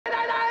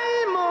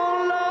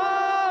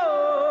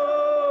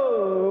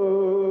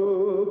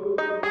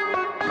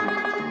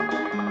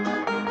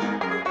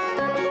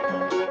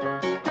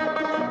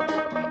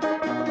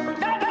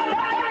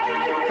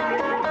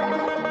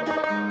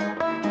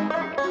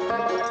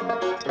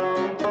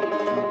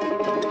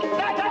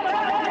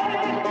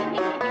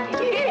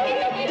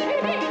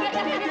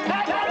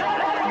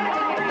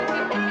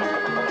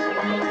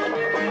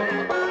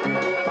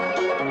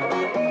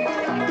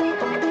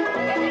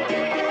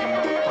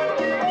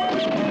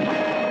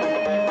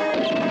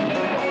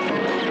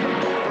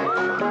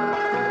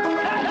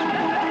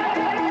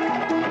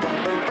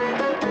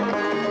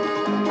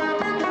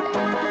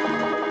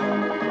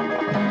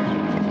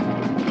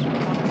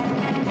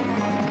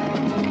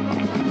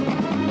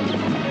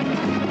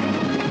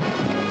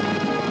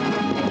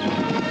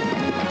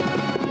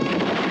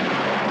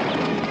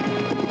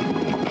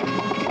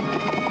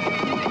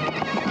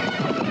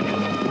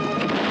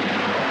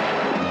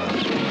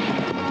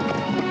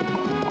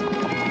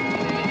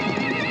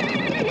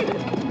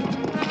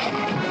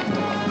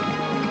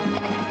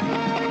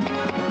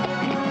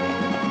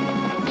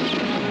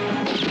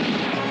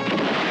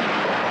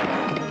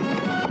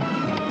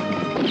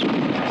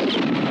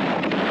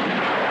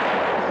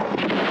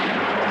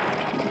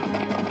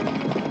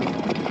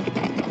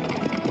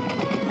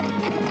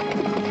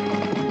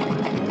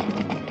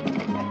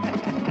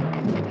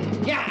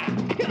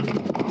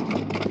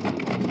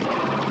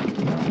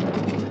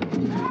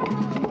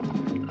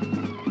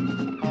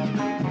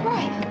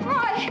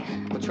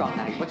wrong,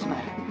 Maggie? What's the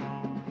matter?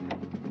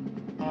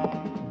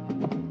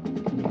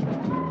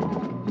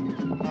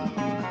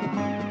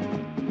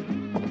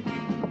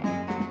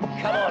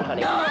 Come on,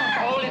 honey. No!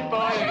 Hold it,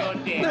 boy, or you're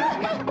dead.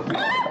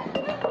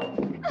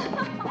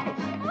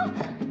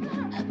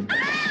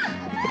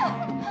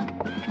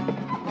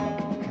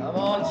 Come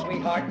on,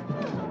 sweetheart.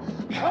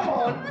 Come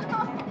on.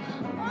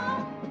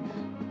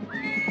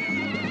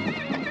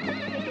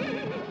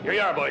 Here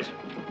you are, boys.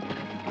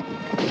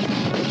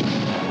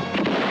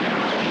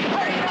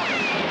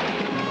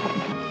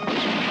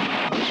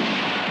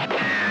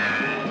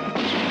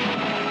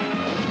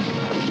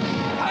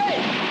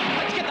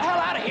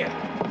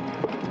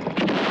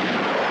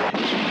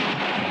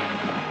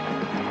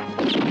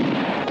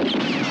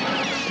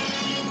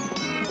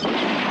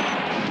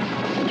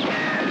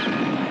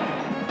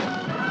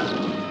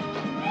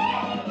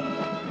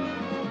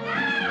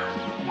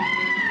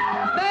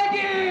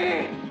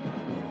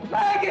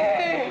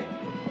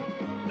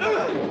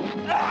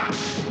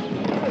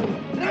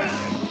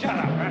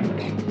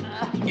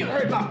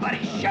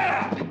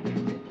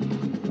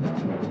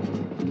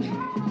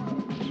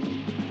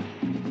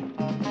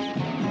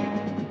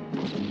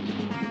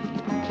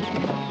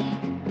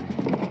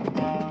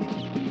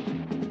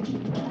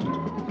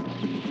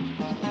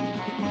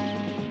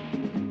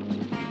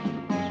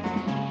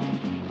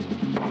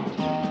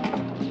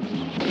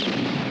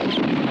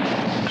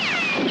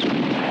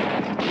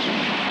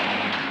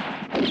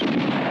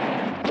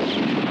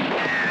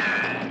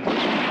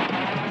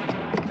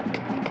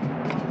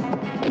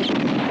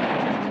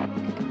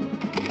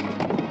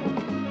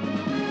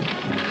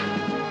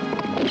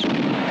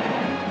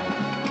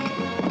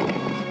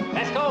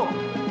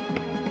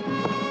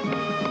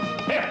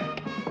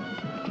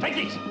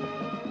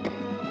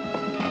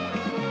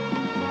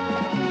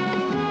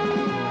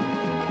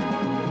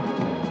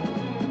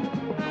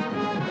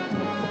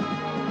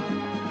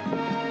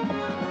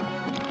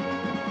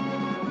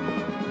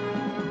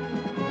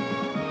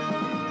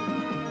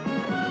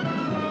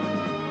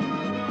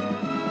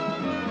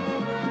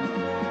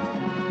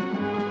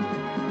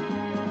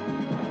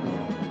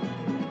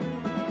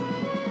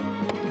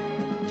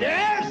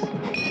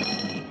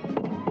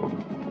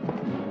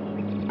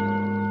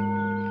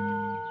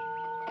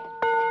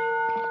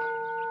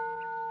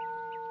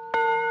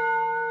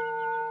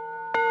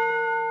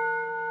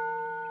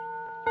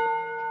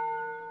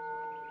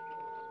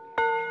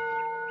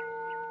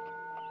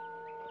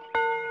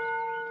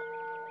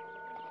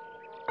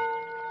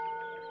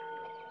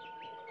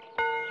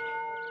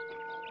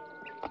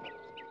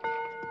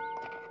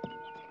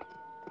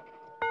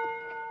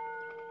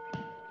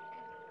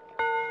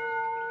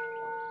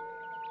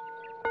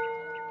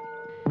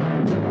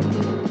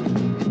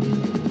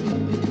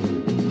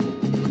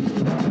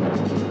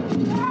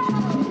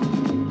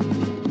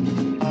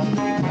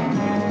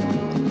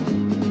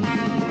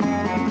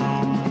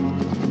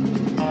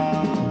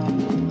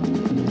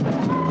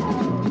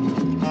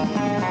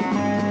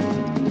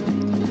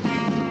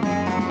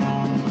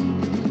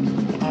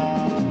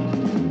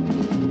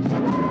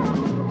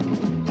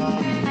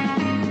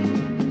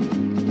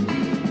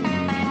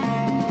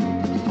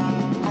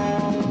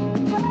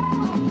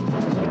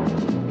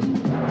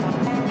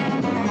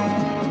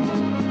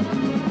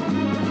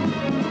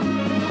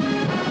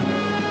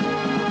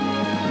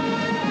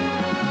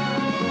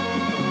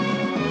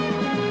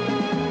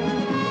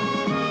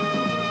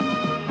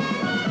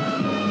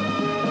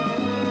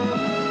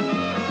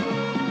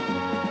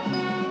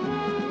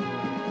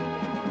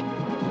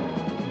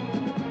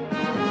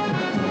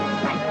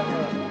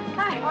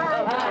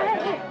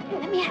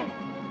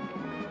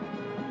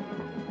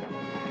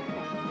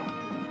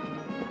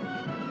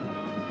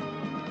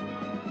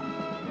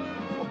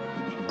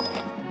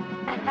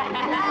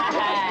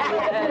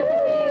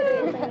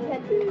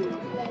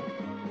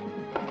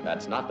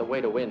 That's not the way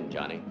to win,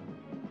 Johnny.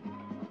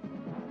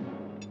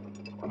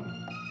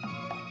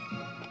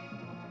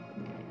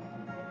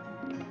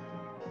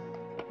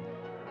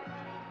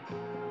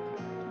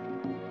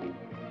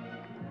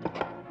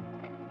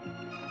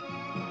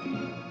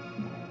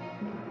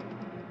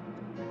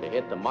 To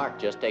hit the mark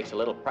just takes a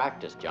little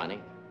practice, Johnny.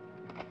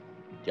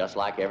 Just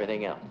like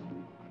everything else.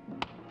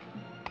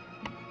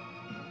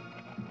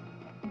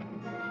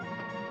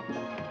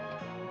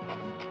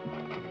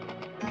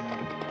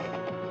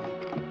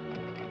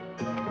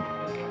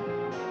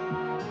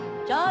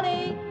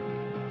 Johnny,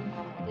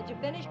 did you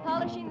finish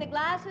polishing the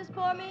glasses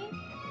for me?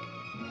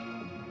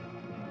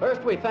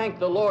 First we thank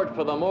the Lord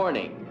for the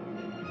morning.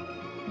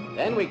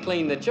 Then we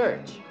clean the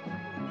church.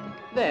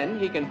 Then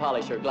he can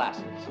polish your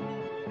glasses.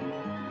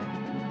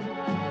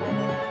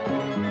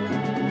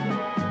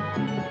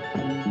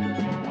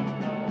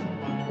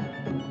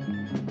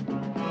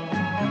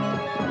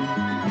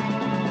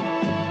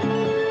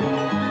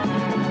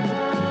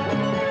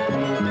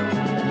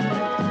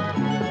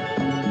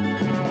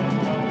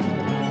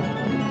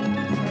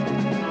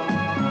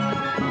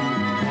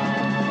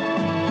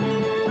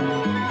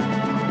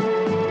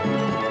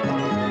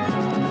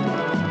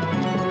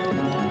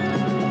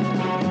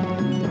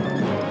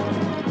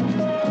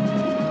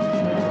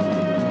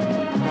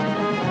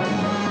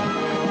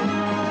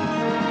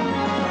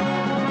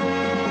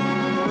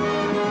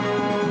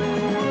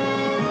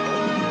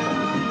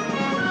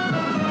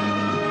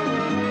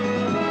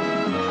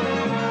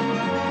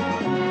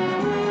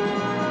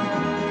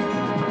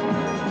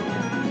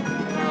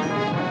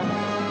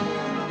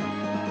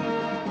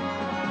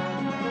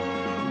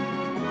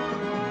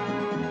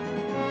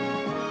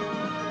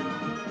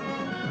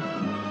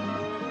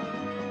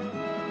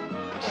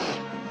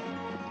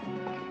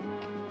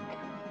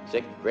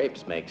 Sick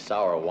grapes make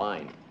sour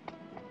wine.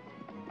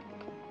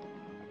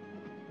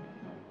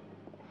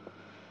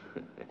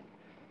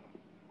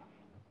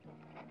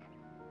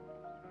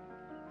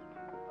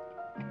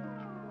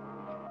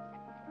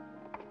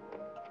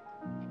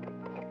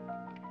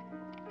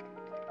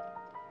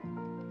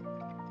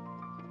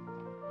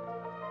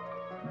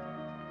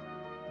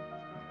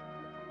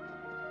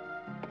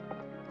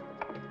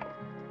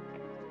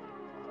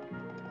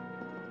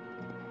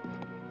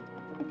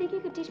 You think you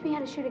could teach me how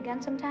to shoot a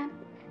gun sometime?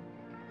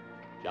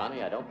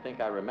 Johnny, I don't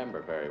think I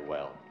remember very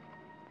well.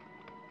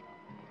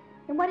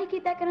 Then why do you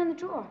keep that gun in the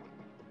drawer?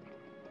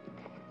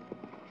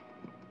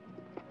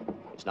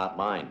 It's not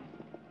mine.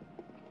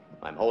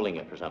 I'm holding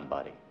it for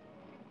somebody.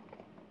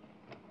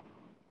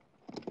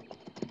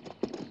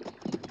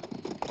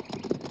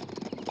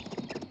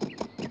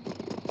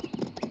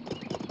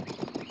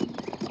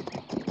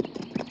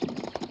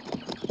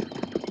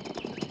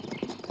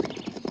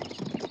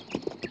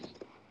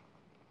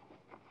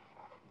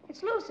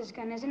 It's Lewis's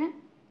gun, isn't it?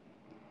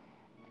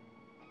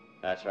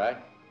 That's right.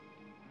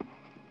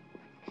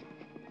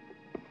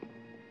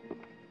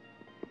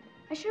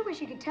 I sure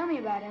wish you could tell me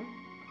about him.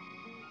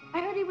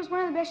 I heard he was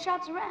one of the best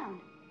shots around.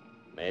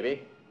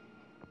 Maybe.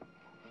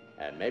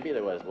 And maybe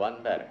there was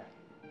one better.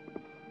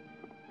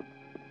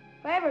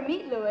 If I ever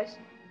meet Lewis,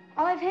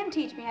 I'll have him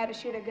teach me how to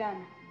shoot a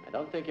gun. I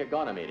don't think you're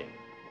gonna meet him.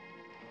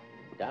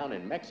 Down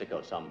in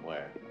Mexico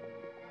somewhere.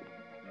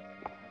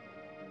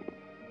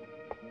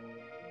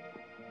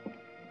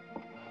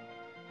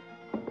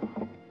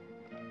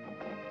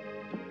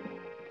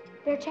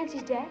 There a chance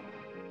he's dead?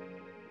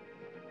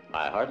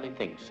 I hardly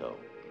think so.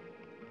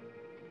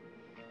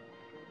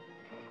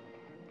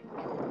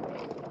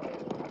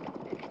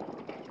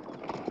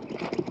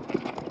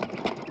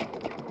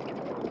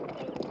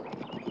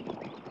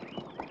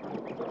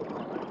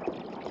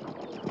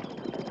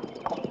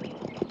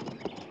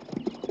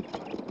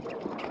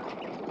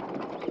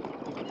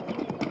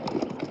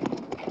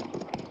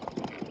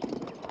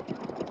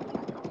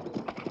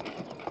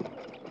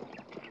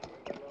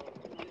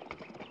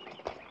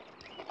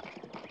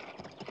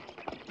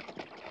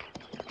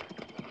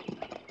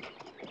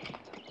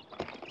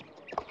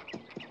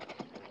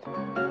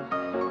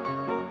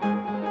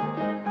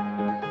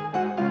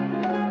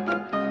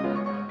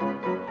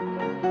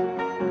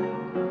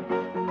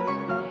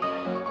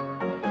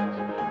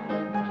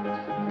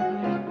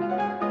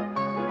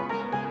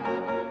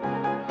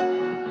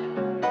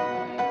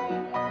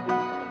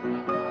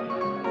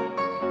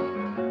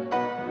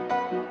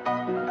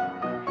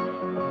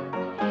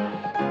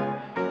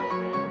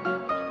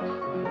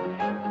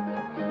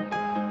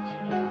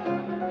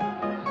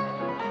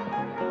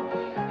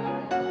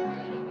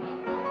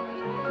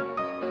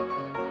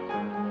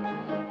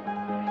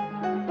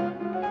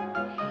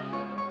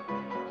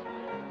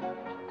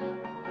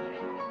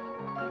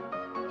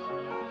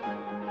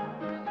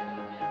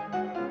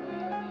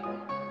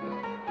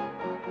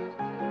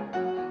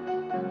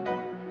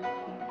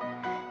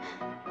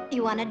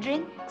 You want a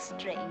drink,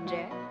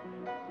 stranger?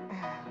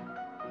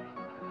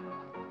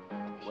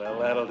 Well,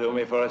 that'll do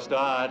me for a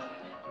start.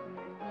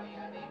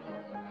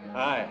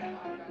 Hi.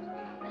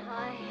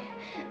 Hi.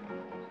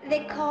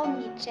 They call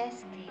me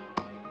Chesty.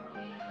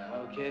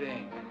 No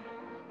kidding.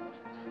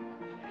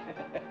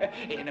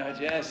 You know,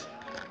 Jess,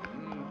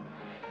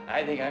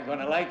 I think I'm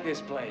gonna like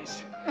this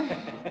place.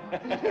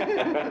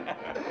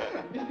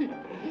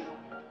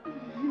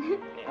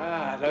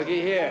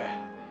 Looky here.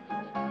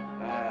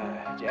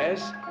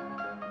 Jess?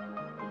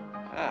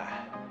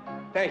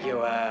 Thank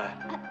you,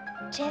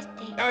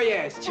 Chesty. Oh,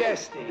 yes,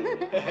 Chesty.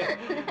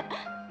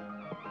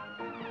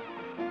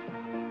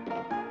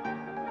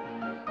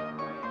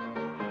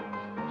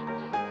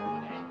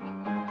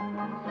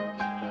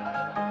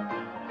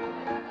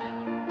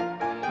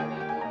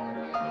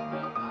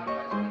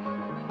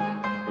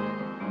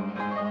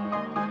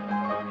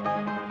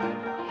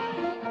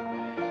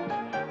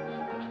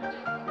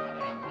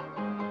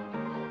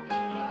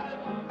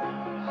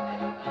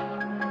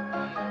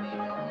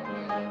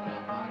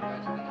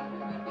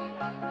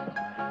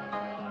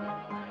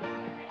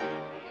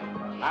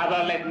 How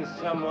about letting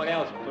someone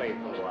else play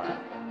for a while?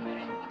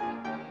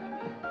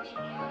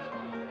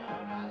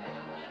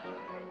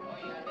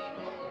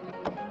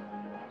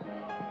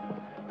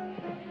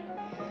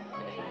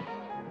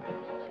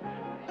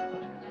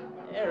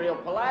 They're real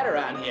polite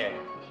around here.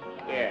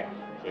 Yeah,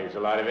 saves a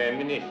lot of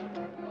ammunition.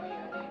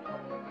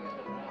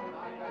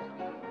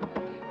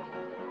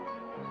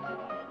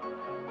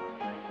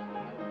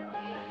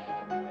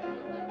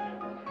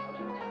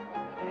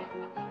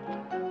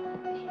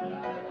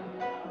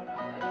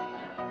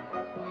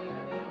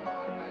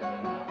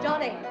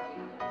 Johnny.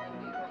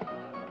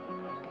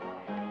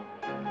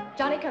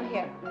 Johnny, come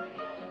here.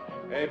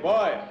 Hey,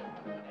 boy.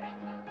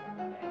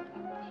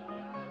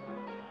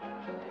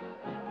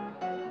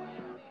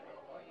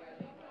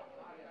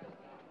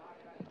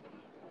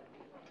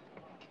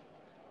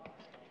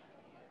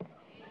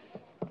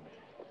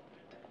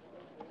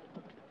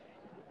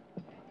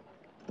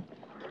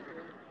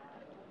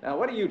 Now,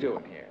 what are you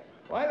doing here?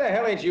 Why the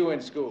hell ain't you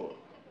in school?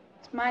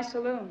 It's my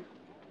saloon.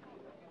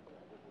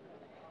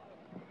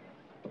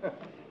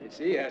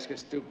 see, ask a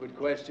stupid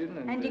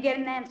question And you get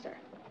an answer.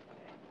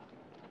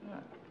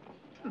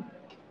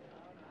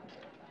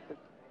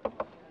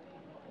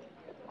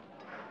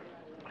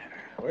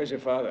 Where's your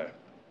father?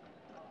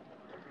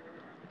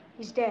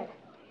 He's dead.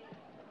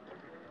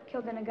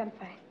 Killed in a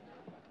gunfight.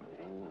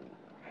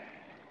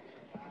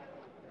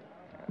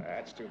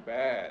 That's too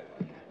bad.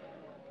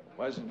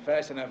 Wasn't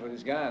fast enough with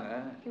his gun,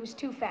 huh? He was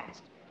too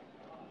fast.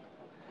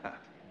 Huh.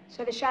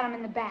 So they shot him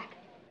in the back.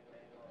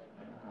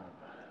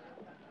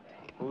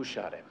 Who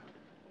shot him?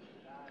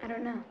 I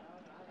don't know.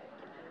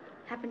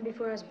 Happened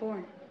before I was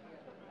born.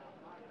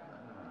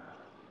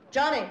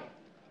 Johnny!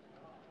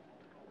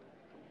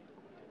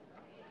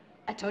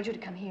 I told you to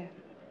come here.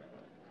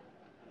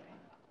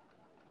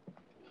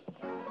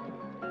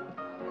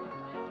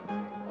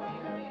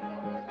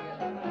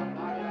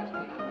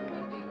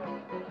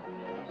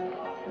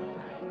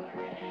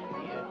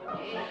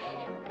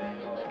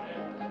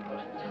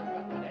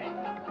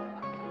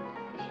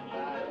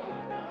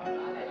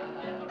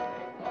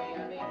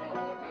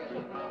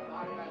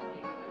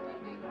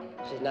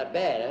 She's not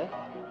bad, huh?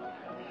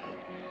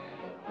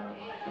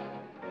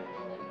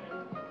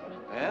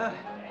 Well,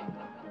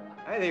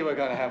 I think we're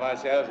gonna have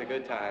ourselves a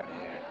good time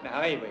here.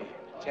 Now, ain't we,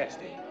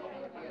 Chesty?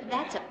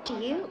 That's up to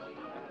you,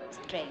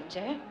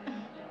 stranger.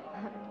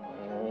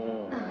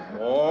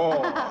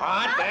 Oh,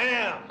 hot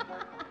damn!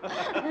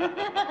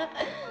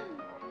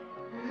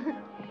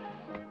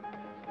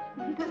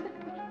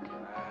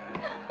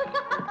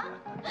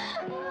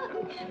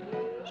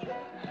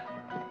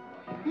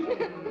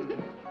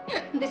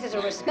 This is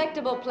a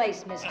respectable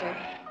place, mister.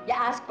 You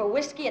ask for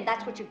whiskey, and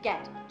that's what you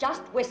get.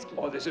 Just whiskey.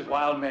 Oh, this is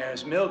Wild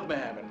Mare's milk,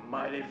 ma'am, and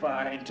mighty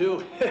fine,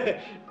 too.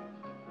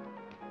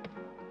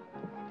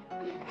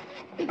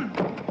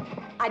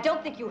 I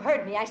don't think you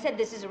heard me. I said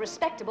this is a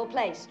respectable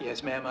place.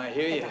 Yes, ma'am, I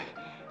hear you.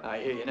 I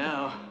hear you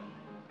now.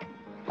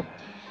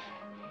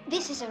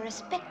 This is a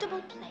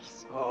respectable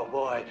place. Oh,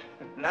 boy.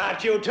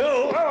 Not you, too.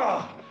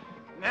 Oh,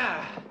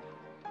 now.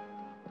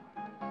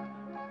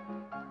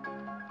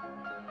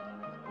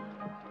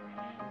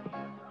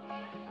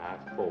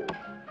 Half full.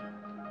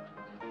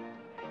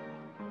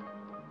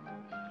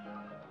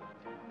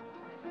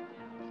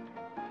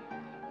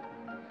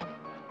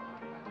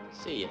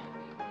 See ya.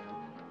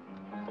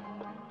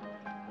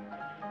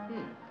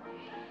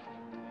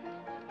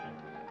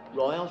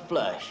 Royal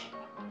flush.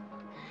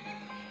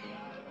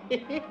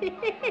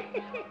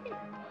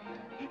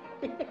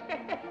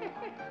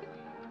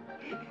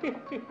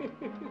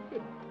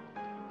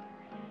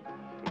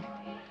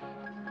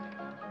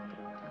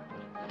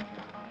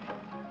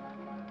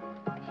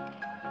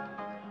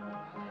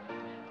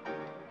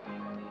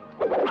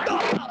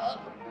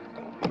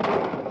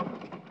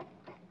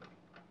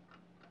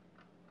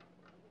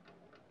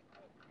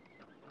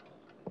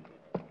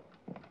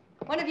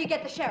 When have you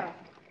get the sheriff?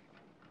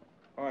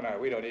 Oh, no,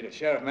 we don't need a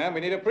sheriff, ma'am. We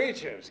need a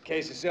preacher. It's a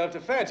case of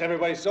self-defense.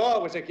 Everybody saw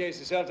it was a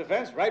case of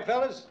self-defense. Right,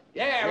 fellas?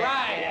 Yeah,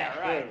 right. Yeah,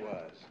 right. Sure it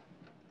was.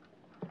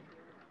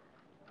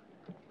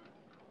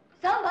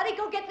 Somebody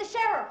go get the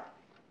sheriff.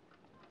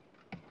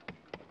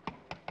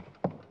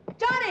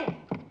 Johnny!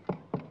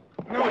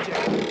 No,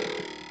 Jack.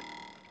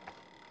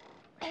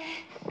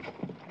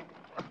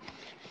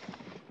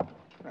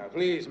 Now,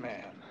 please,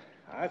 ma'am.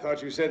 I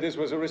thought you said this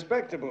was a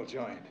respectable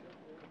joint.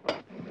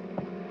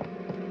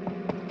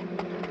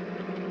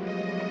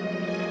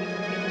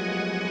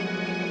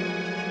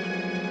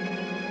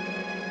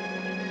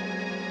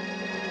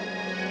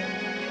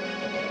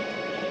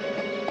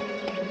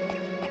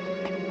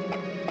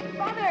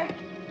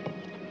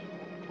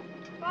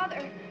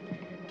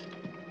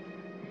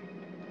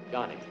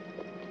 Johnny,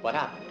 what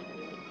happened?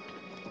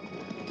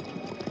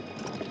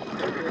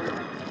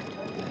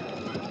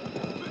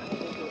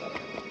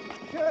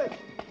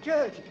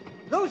 Judge,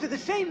 those are the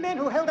same men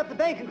who held up the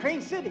bank in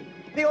Crane City.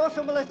 They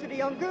also molested a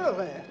young girl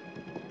there.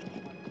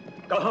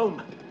 Go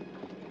home.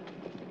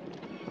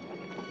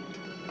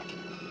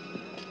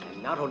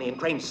 And not only in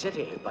Crane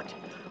City, but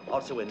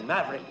also in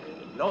Maverick,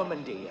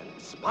 Normandy,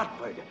 and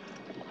Spotsford.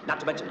 Not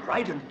to mention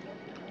Brighton.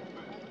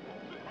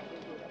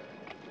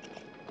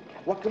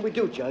 What can we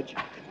do, Judge?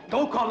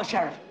 Go call the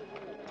sheriff.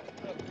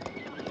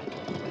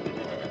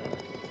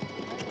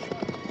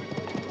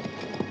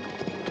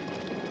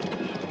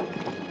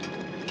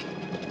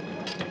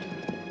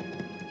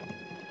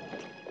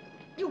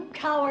 You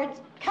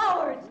cowards!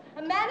 Cowards!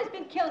 A man has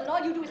been killed and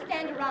all you do is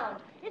stand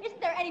around. Isn't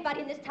there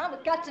anybody in this town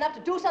with guts enough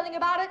to do something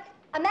about it?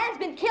 A man's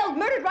been killed,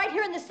 murdered right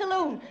here in the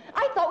saloon.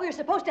 I thought we were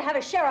supposed to have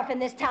a sheriff in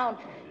this town.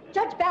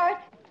 Judge Barrett.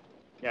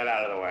 Get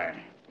out of the way.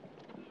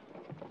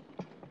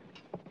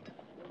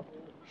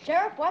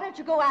 Sheriff, why don't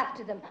you go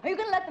after them? Are you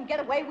going to let them get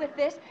away with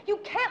this? You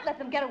can't let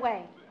them get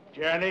away.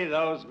 Jenny,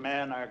 those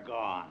men are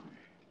gone.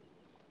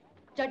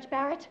 Judge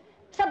Barrett,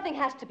 something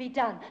has to be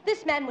done.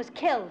 This man was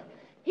killed.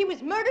 He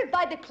was murdered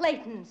by the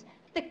Claytons.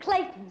 The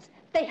Claytons.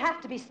 They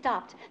have to be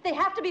stopped. They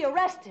have to be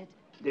arrested.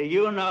 Do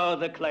you know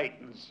the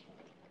Claytons?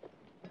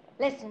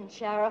 Listen,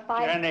 Sheriff,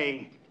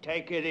 Jenny,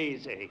 take it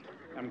easy.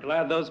 I'm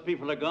glad those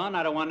people are gone.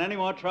 I don't want any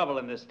more trouble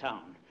in this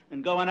town.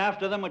 And going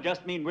after them would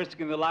just mean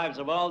risking the lives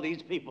of all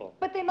these people.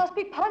 But they must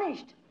be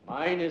punished.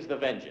 Mine is the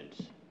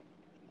vengeance,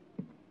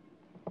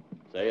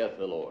 saith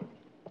the Lord.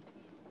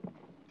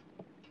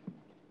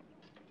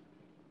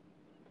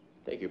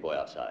 Take your boy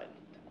outside.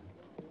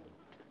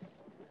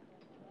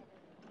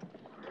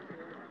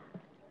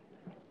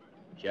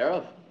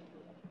 Sheriff,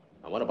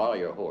 I want to borrow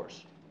your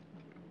horse.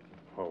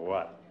 For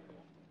what?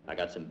 I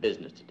got some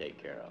business to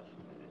take care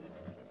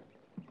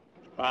of.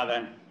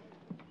 Father.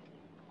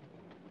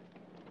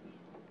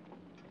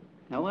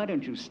 Now, why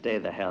don't you stay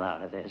the hell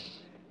out of this?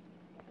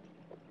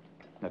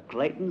 The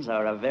Claytons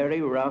are a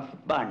very rough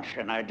bunch,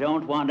 and I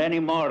don't want any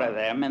more of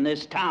them in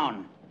this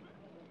town.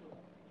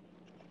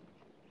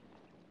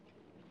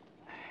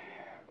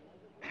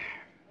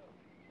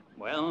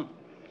 Well,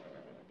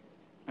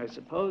 I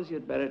suppose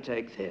you'd better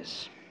take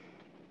this.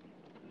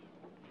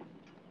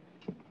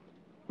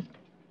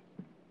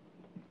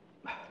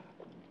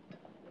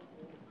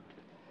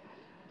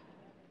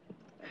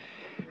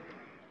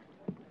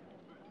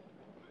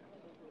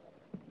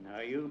 Now,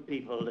 you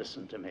people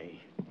listen to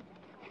me.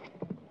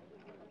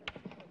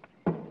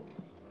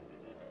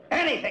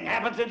 Anything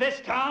happens in this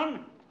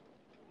town,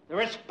 the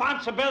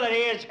responsibility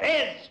is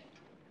his.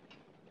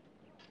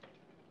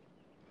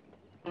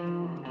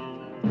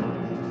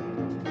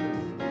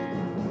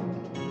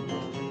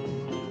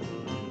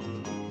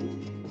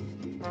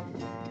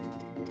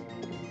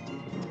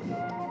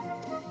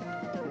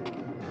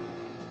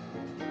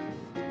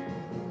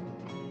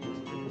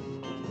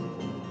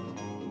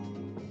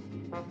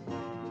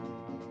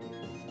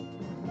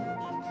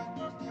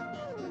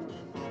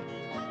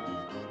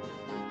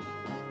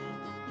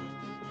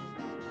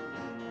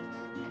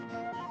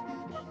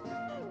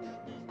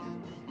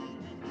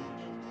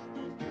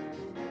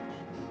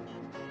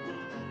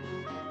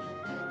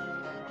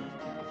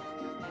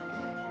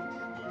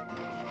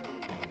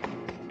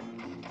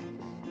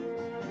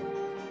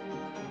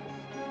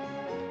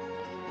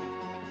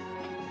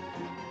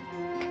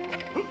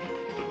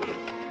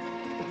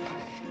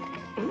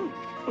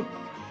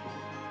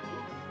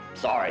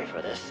 Sorry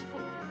for this.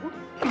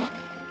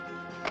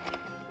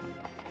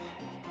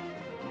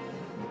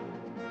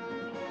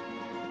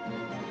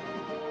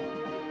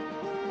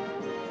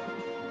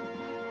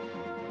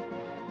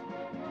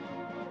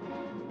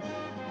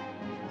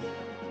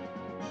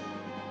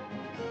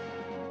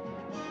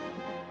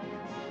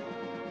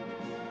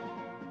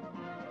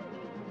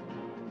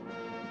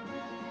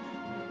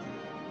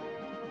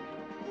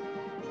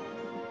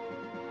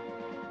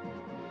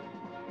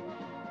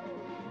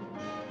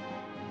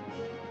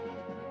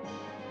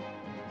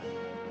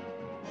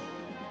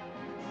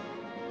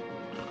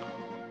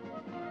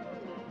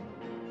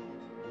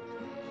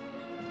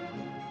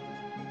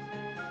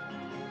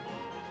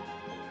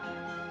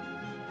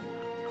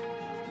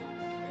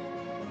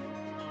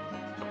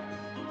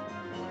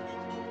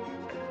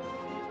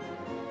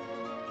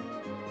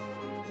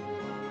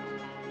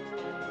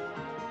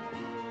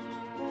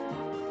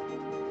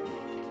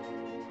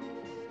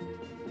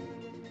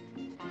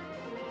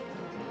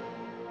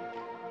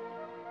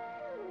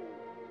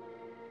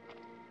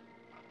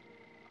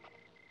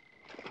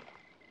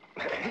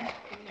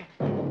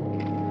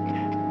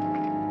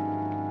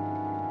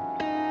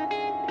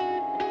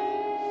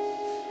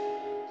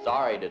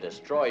 Sorry to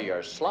destroy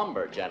your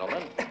slumber,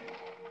 gentlemen.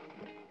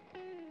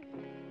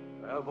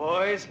 Well,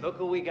 boys, look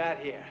who we got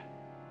here.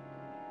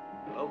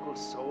 Local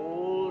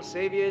soul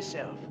savior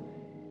yourself.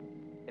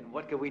 And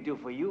what can we do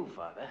for you,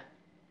 Father?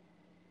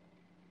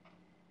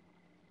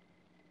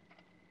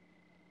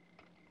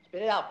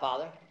 Spit it out,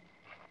 Father.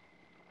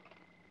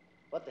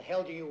 What the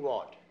hell do you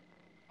want?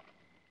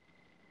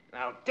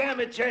 Now, damn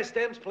it, Chess,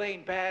 them's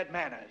plain bad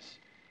manners.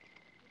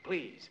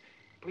 Please,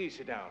 please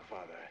sit down,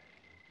 Father.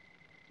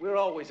 We're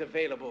always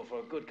available for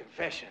a good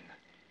confession.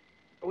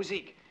 Oh,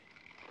 Zeke,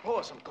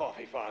 pour some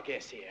coffee for our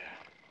guest here.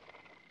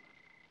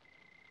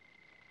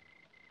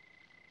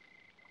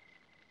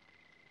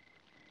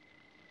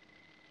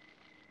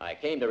 I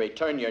came to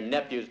return your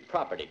nephew's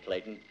property,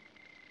 Clayton.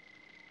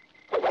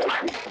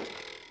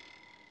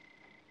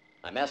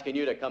 I'm asking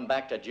you to come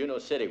back to Juneau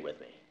City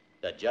with me.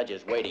 The judge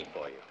is waiting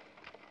for you.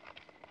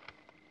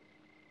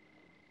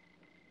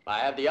 I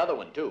have the other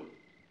one, too.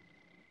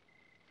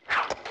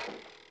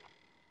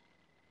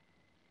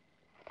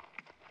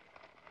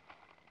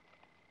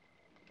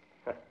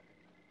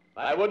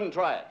 I wouldn't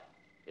try it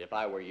if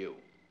I were you.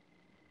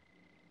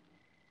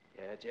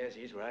 Yeah, Jess,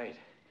 he's right.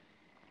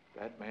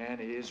 That man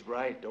is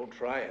right. Don't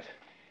try it.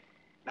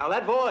 Now,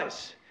 that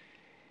voice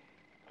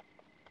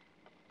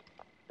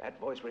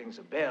rings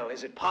a bell.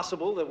 Is it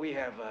possible that we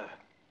have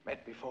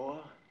met before?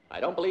 I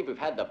don't believe we've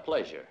had the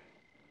pleasure.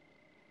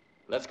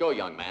 Let's go,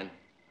 young man.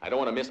 I don't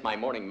want to miss my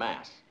morning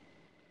mass.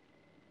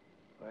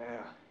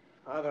 Well,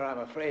 Father, I'm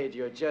afraid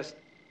you're just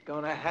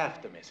gonna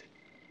have to miss it.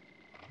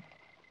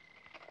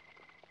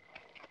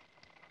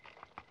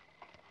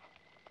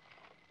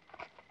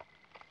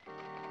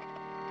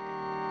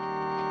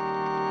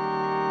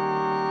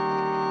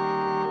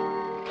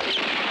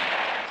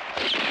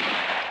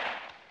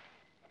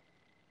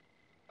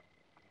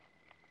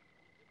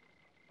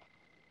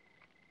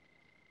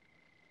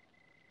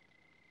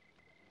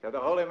 The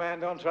holy man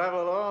don't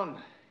travel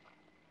alone.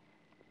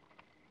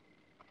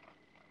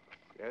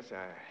 Yes,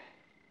 I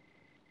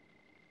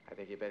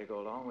think you better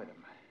go along with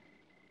him.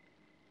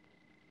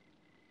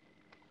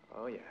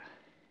 Oh, yeah.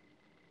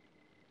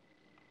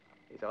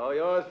 He's all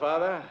yours,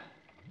 Father.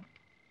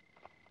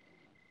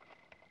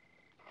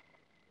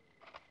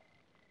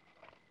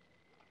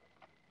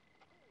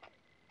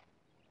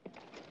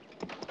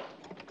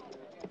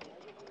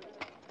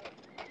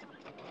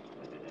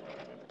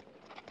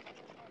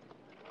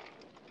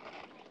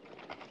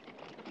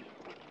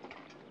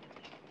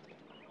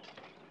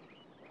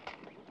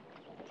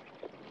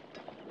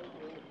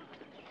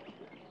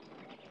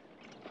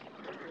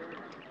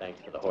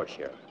 Thanks for the horse,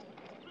 Sheriff.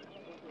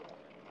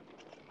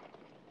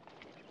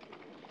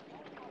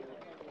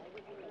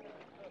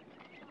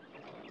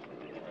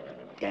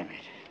 Damn it.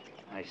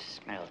 I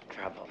smell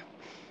trouble.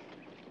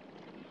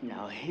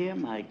 Now,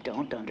 him I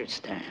don't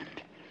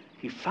understand.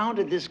 He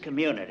founded this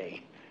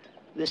community.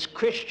 This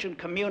Christian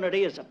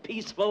community is a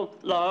peaceful,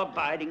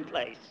 law-abiding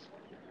place.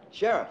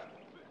 Sheriff,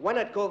 why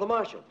not call the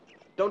marshal?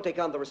 Don't take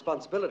on the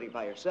responsibility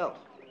by yourself.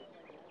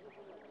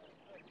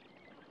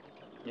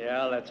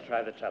 Yeah, let's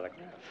try the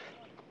telegraph.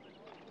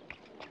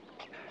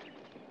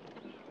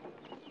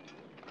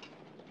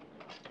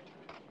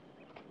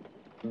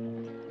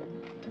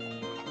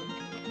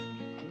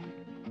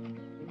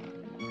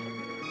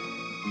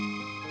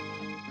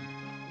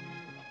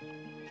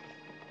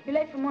 You're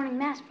late for morning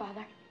mass,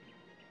 Father.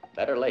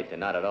 Better late than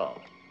not at all.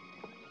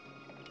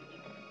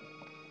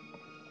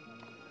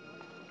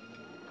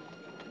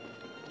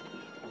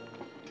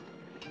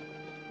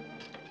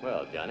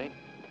 Well, Johnny.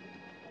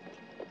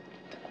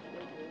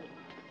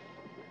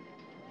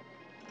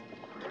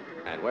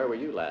 And where were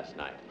you last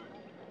night?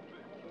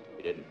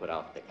 You didn't put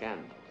out the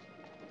candles.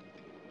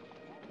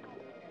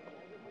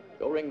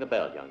 Go ring the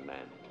bell, young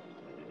man.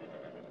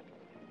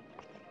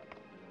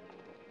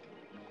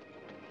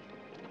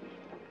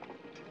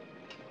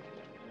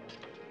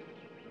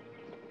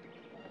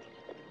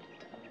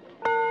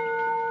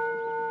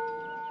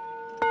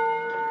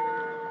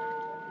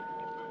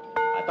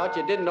 I thought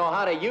you didn't know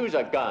how to use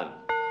a gun.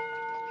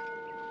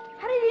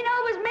 How did you know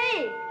it was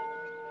me?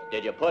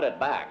 Did you put it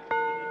back?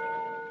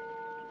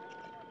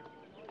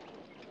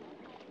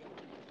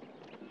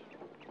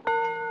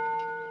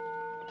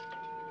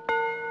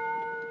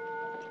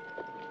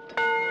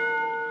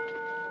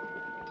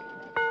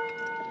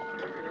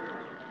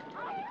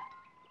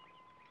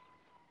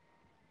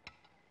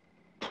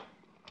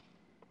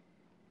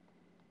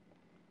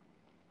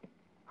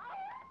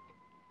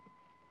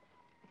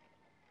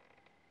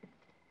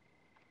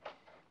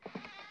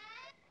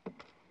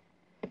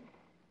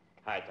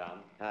 Hi, Tom.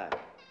 Hi.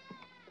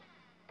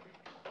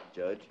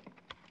 Judge?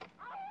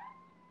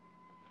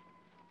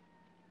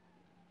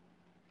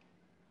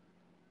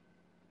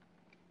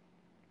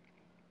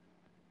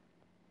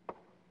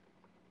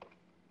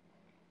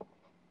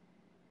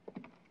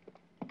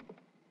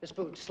 This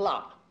food's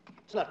slop.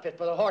 It's not fit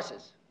for the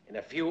horses. In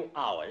a few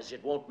hours,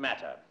 it won't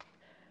matter.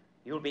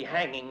 You'll be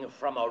hanging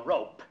from a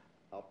rope.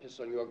 I'll piss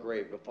on your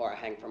grave before I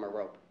hang from a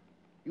rope.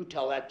 You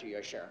tell that to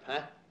your sheriff,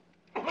 huh?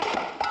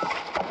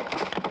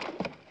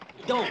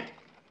 Don't!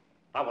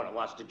 I want to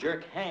watch the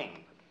jerk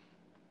hang.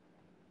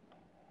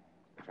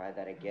 Try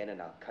that again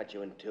and I'll cut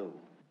you in two.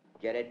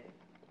 Get it?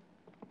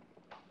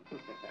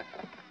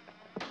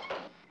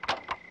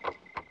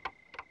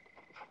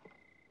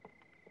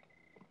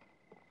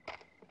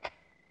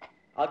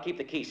 I'll keep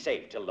the key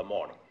safe till the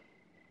morning.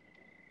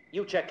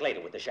 You check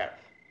later with the sheriff.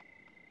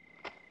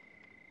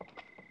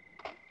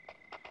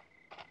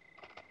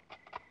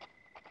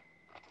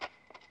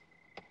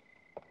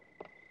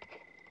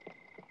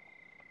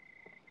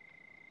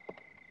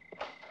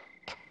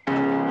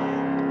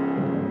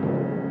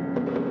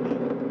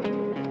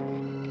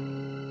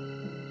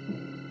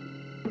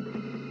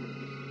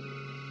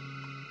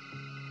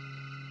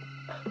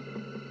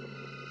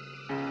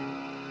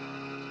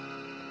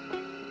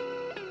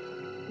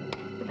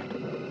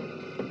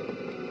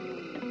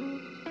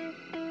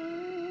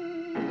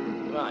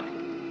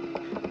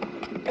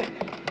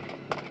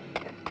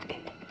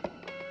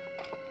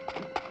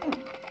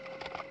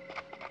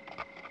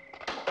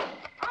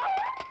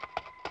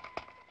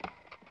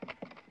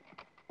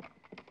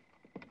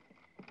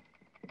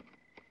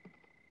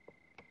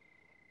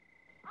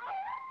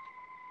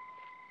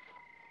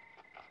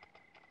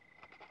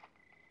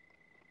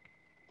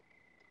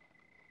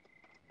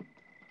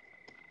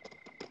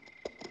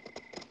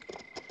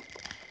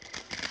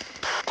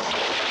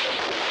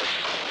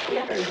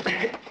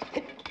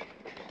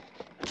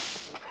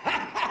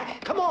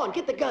 Come on,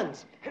 get the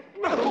guns.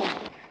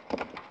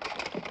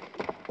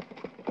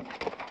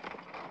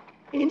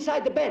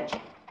 Inside the bench.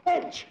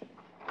 Bench.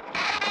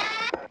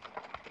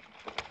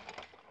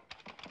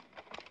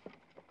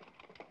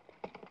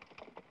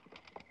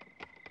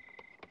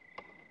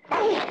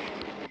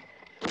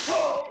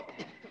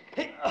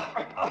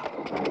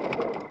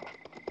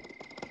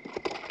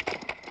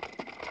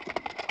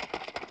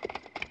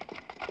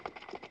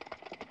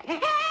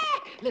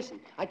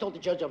 Listen, I told the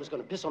judge I was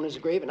going to piss on his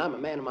grave, and I'm a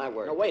man of my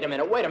word. No, wait a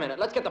minute, wait a minute.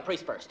 Let's get the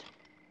priest first.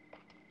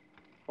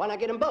 Why not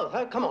get them both,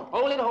 huh? Come on.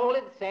 Hold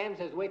it. Sam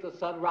says wait till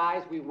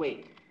sunrise, we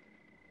wait.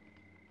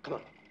 Come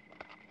on.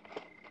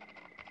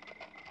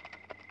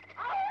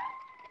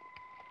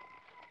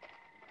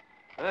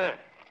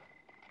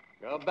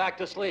 Go back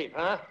to sleep,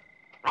 huh?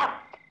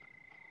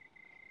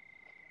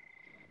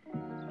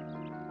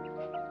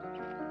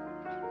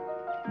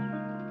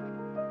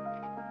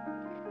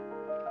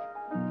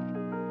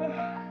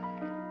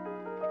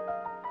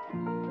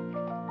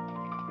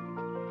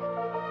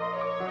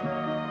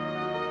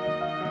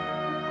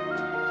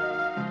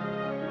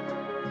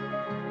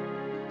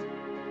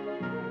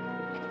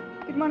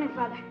 Good morning,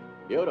 Father.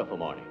 Beautiful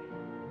morning.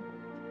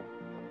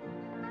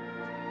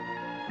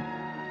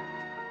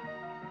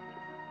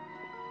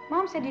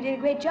 Mom said you did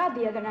a great job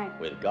the other night.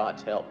 With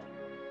God's help.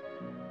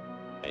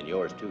 And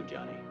yours too,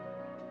 Johnny.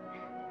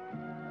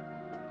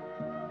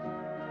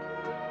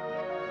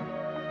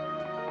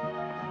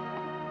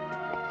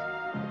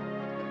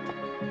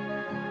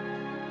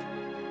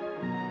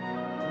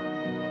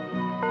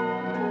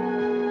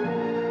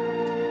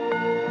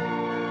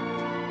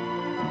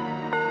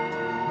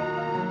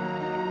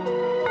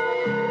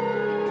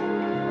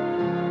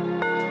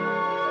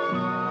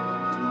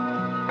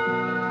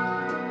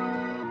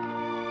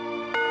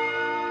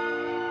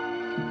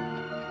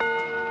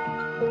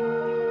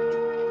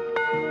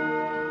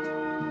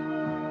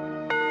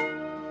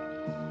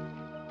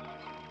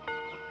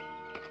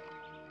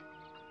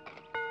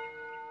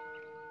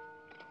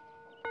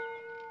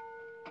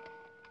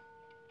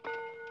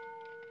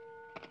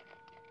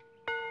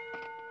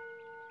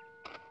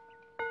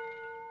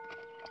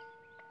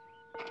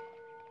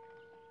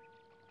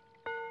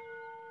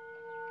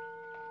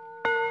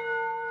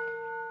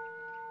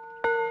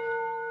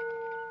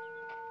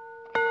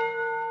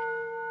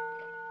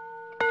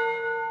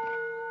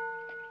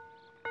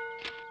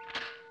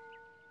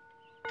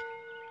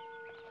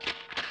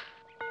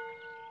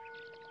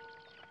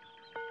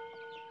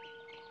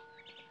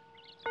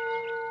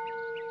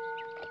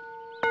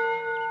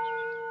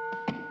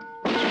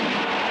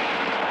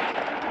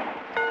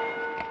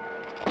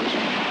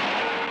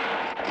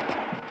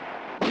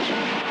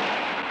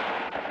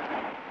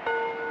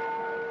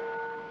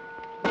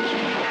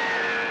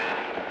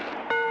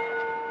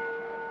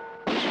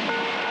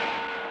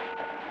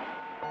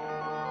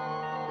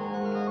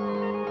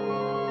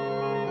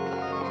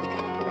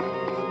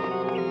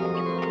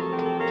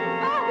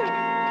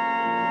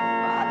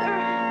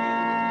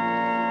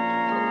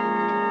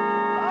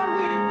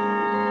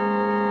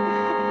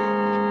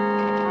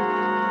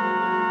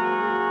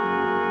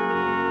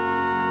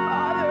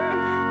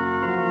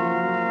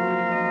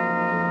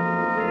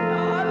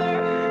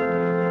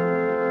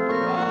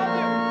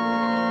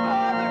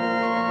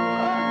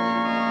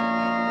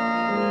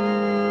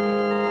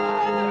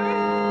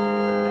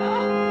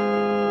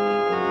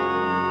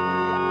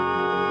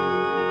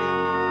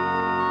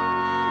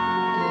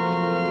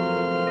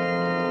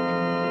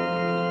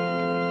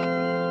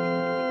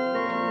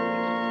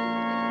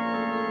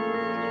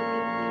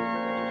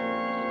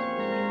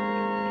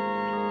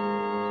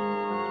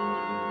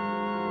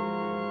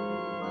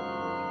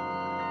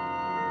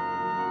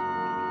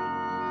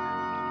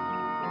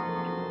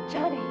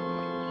 Johnny.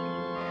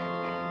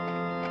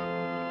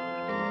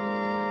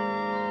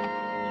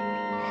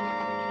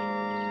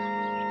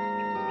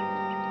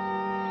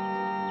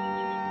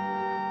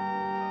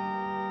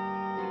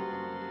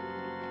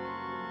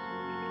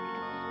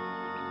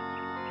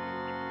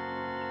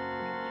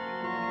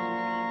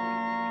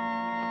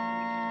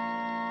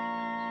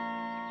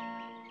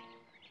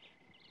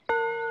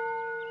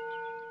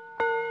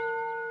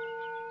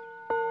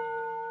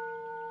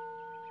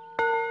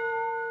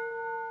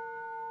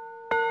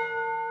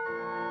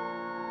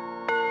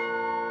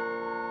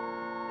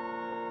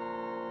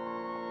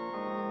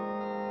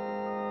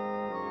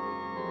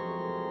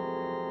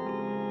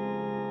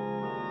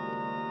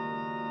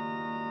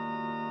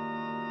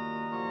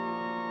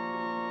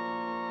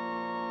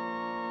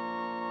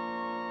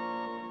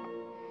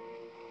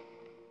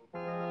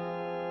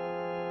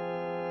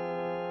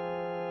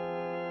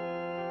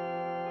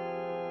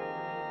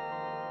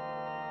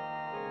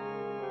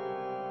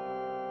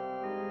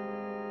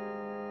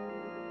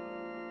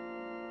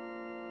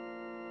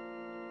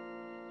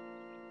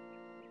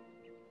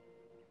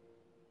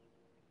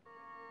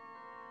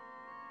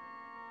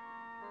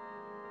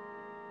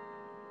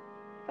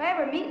 If I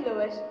ever meet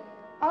Lewis,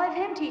 I'll have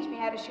him teach me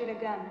how to shoot a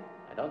gun.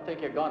 I don't think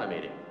you're gonna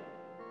meet him.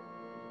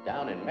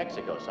 Down in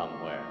Mexico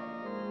somewhere.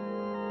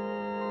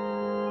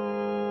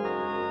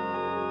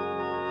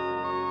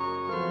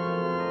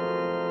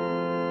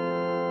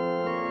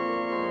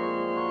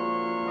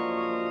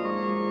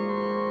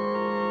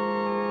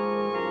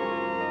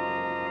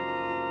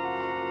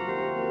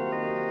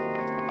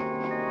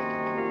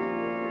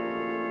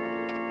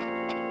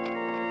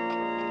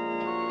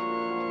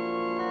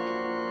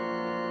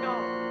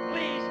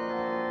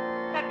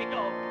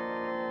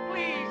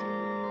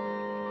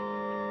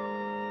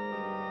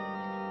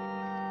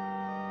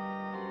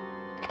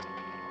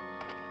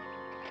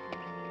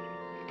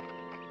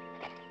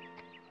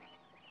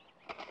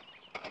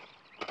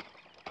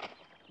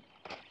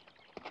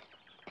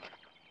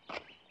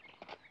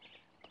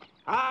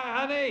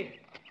 honey?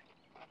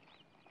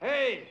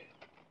 Hey,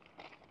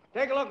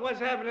 take a look what's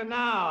happening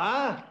now,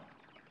 huh?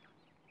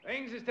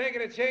 Things is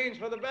taking a change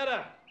for the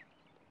better.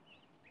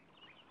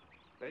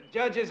 The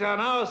judge is on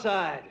our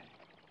side.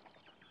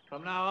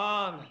 From now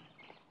on,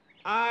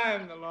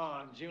 I'm the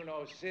law in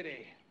Juneau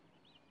City.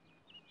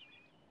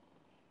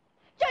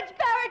 Judge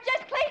Barrett,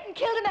 Judge Clayton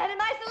killed a man in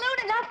my saloon,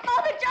 and now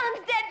Father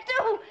John's dead,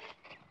 too.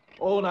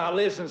 Oh, now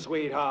listen,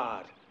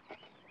 sweetheart.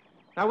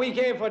 Now, we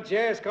came for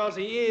Jess because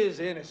he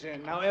is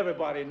innocent. Now,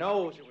 everybody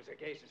knows it was a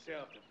case of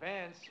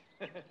self-defense.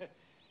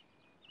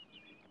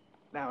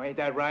 Now, ain't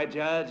that right,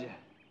 Judge?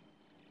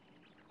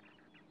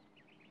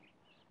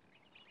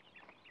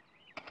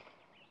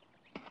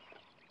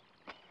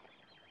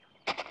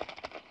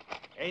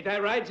 Ain't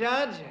that right,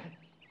 Judge?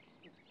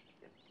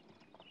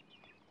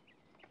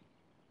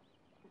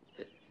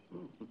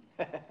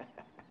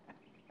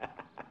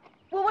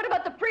 Well, what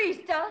about the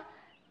priest, huh?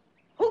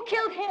 Who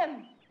killed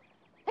him?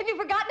 Have you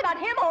forgotten about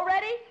him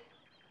already?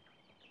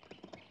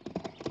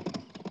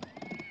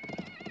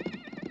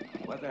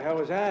 What the hell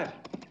was that?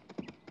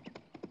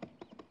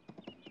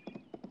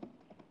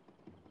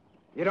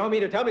 You don't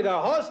mean to tell me there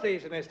are horse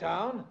thieves in this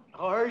town?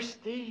 Horse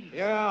thieves?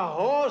 Yeah,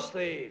 horse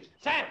thieves.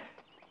 Sam!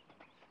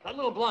 That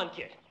little blonde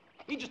kid.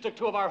 He just took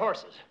 2 of our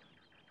horses.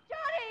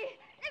 Johnny!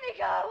 Let me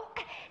go!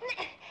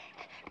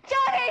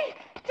 Johnny!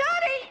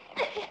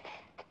 Johnny!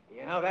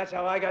 You know, that's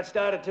how I got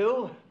started,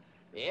 too.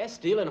 Yeah,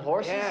 stealing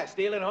horses? Yeah,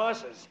 stealing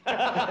horses. Go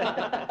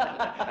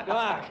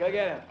on, go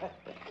get him.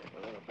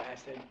 Little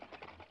bastard.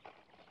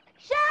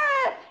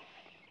 Sheriff!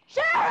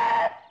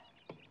 Sheriff!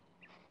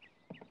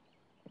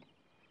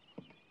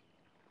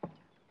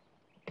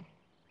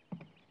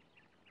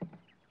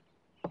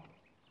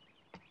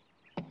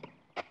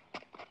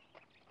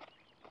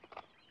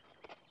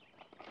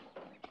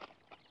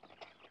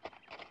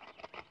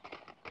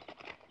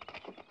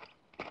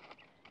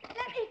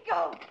 Let me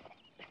go!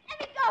 Let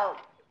me go!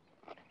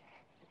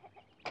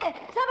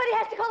 Somebody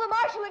has to call the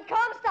marshal and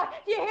Comstock.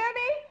 Do you hear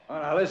me?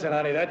 Oh, now listen,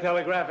 honey, that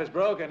telegraph is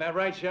broken. That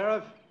right,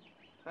 Sheriff?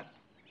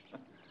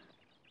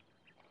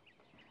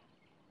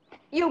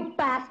 You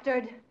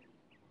bastard.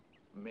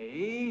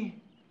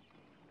 Me?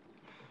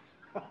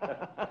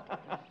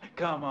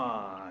 Come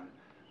on.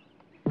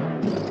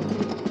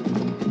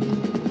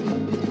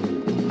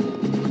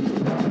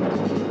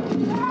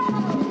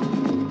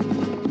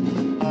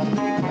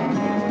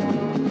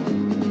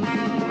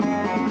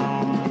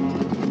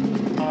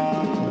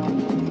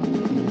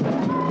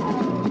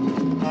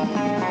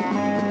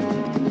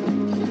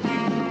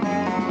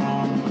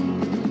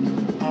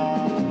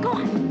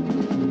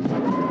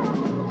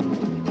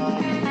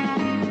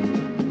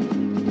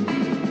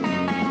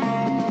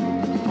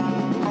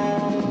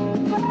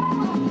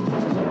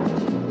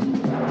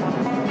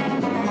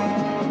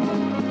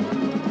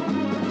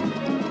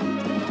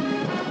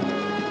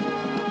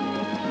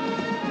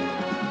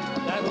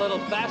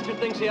 Bastard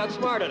thinks he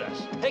outsmarted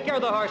us. Take care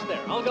of the horse there.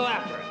 I'll go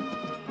after him.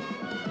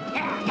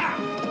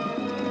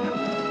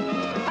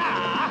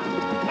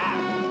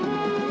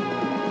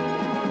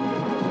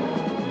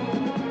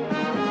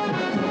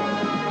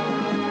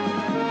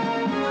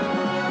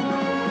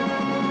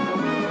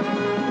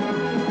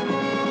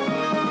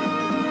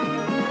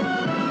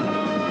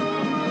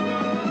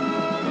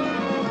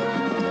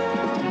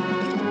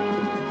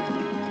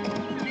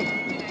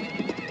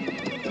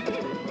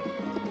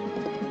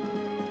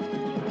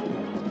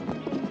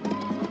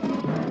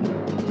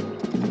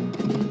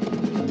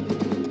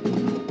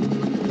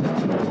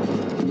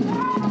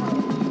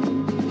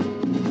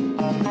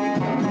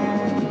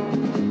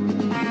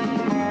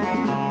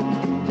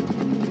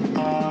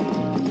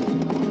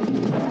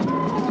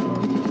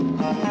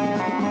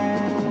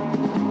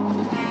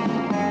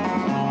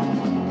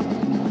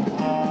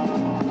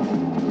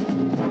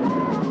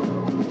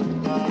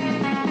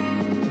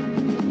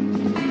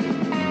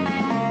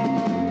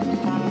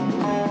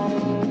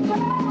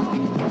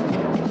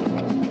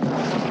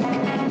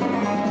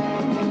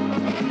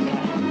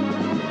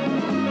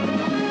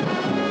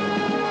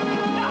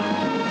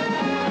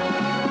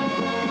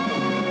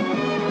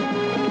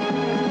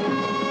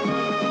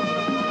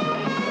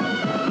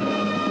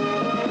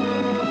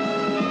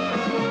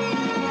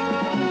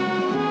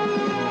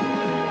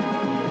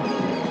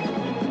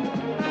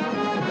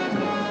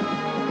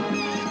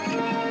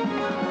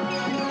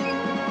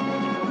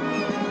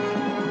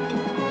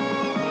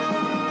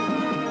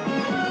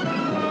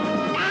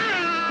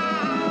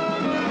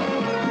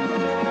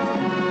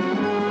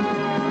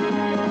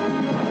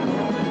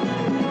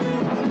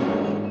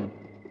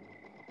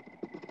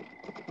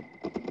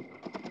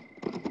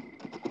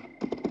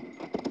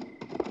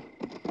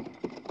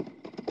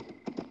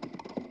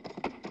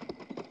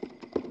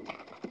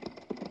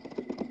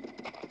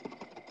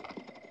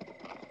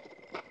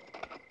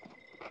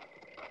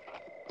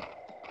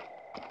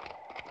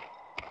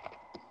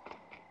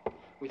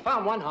 We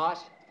found one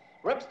horse.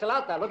 Rip's still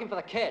out there looking for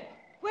the kid.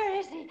 Where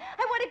is he?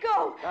 I want to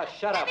go. Oh,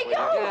 shut up, Let me will you?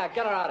 go. Yeah,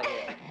 get her out of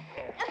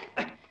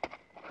here.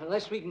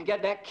 Unless we can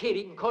get that kid,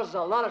 he can cause us a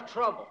lot of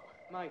trouble.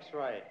 Mike's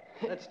right.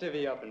 Let's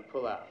divvy up and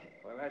pull out.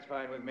 Well, that's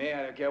fine with me.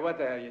 I don't care what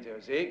the hell you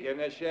do, Zeke. Give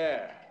him a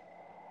share.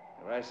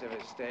 The rest of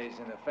it stays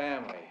in the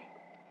family.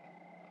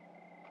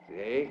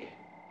 Zeke?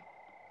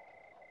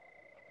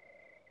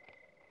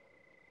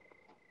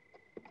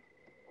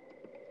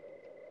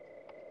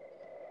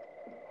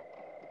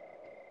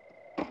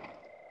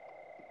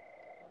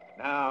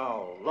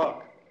 Now,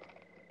 look.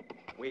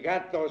 We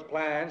got those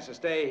plans to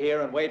stay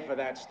here and wait for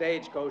that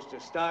stagecoach to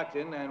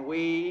Stockton, and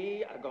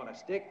we are gonna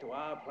stick to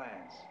our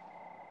plans.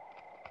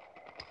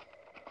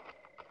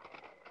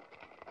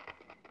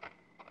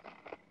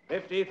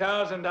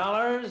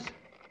 $50,000,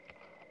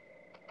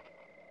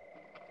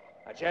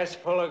 a chest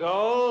full of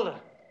gold.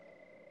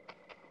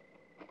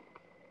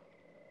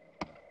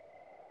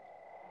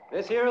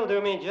 This here will do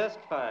me just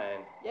fine.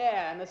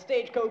 Yeah, and the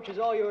stagecoach is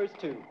all yours,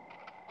 too.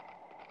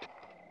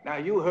 Now,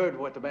 you heard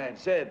what the man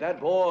said.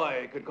 That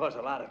boy could cause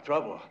a lot of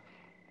trouble.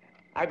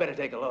 I better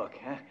take a look,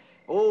 huh?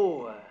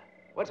 Oh,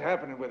 what's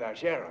happening with our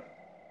sheriff?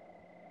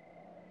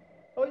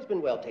 Oh, he's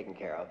been well taken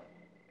care of.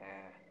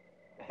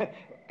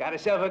 Got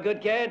yourself a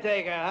good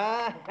caretaker,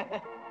 huh?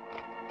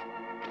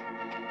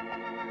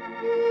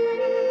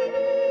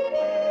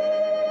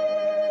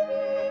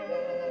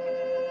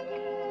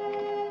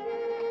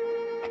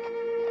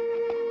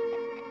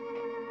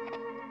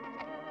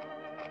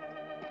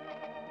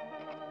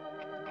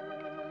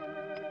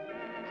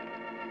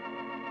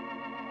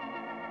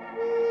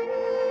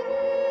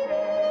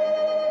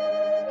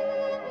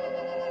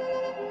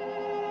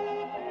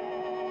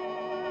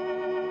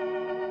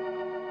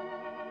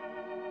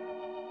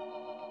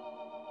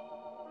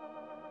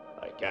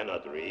 I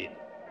cannot read.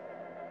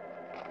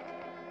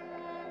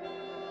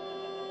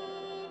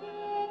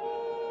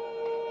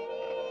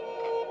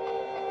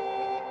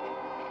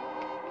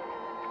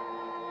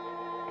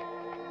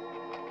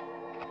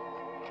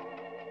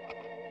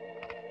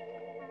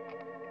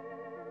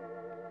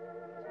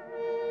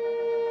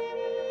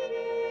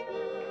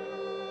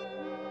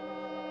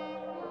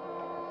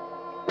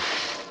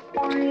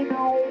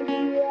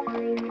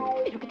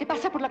 ¿Pero qué te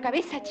pasa por la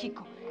cabeza,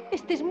 chico?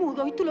 Este es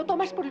mudo y tú lo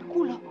tomas por el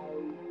culo.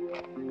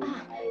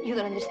 Ah, you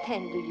don't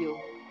understand, do you?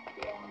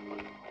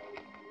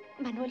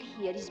 Manuel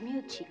here is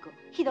mute, chico.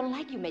 He don't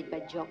like you make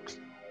bad jokes.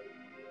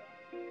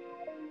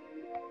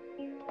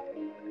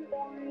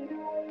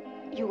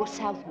 You go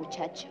south,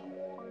 muchacho.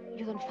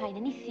 You don't find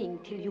anything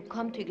till you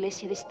come to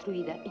Iglesia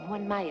Destruida in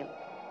 1 mile.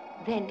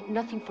 Then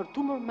nothing for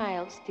 2 more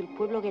miles till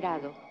Pueblo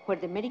Guerrado, where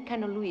the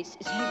Americano Luis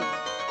is living.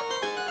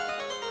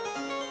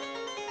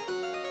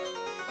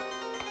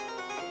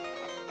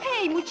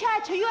 Hey,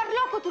 muchacho, you are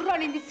loco to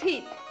run in this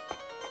heat.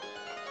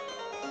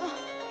 Oh,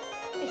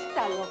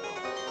 está loco.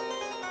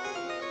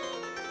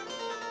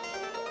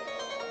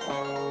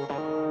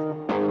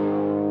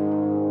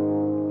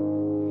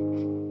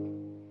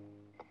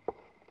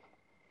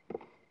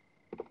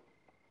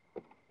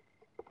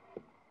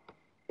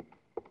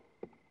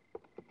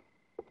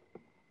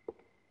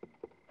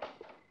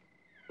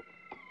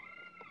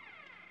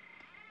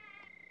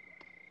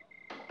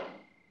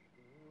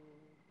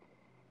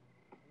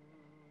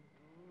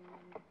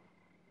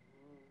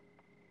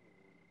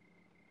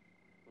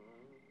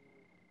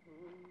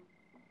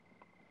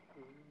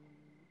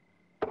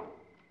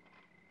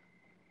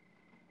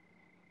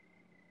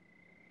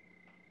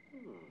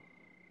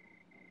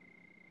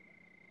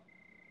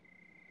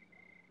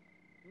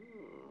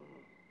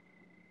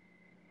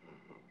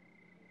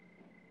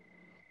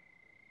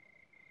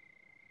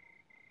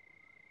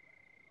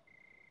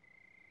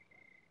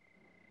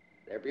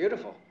 They're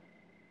beautiful.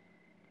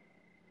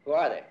 Who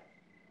are they?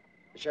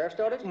 The sheriff's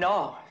daughters?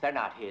 No, they're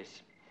not his.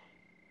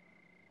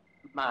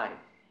 Mine.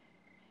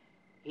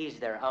 He's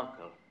their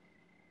uncle.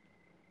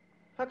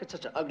 How could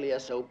such an ugly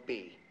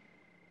S.O.B.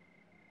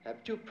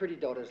 have 2 pretty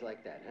daughters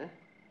like that, huh?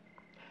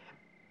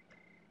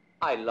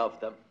 I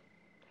love them.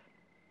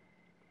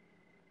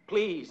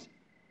 Please,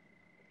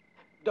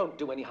 don't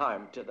do any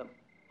harm to them.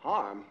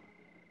 Harm?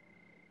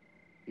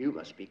 You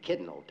must be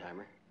kidding,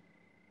 old-timer.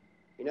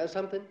 You know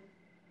something?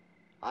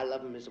 I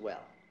love them as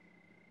well.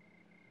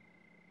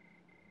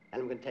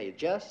 And I'm going to tell you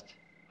just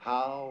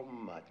how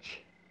much.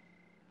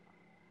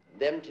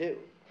 Them too.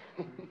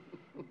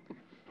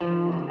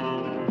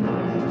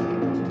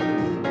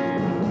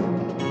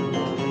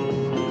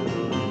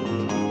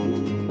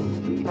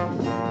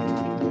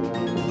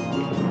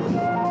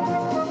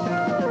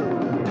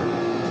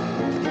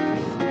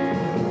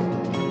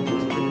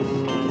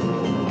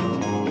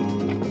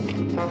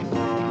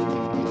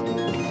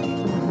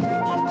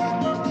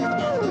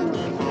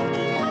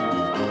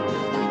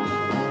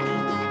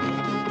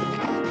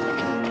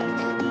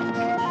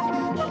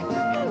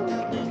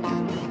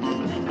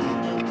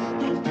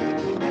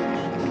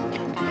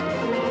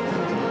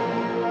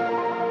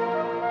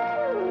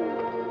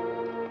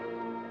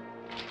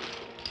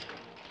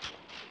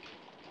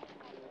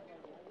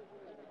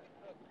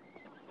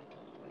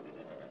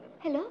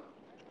 Hello?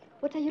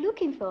 What are you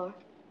looking for?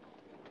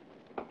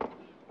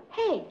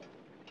 Hey,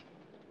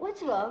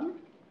 what's wrong?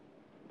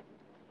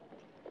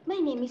 My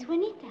name is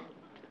Juanita.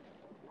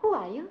 Who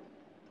are you?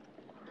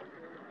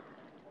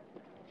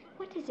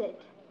 What is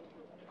it?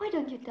 Why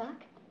don't you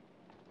talk?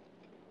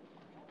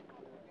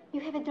 You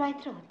have a dry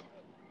throat.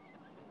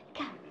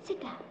 Come, sit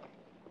down.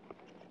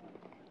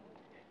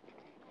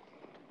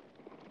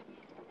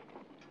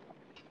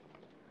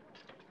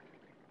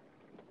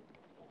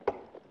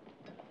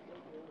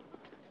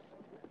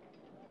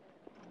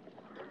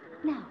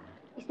 Now,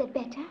 is that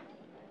better?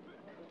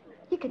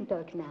 You can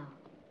talk now,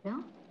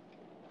 no?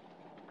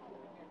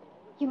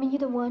 You mean you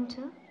don't want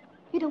to?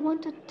 You don't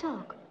want to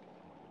talk?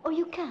 Or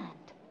you can't?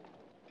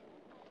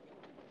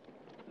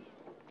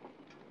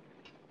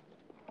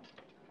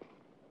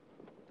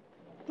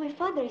 My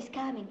father is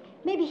coming.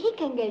 Maybe he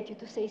can get you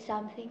to say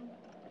something.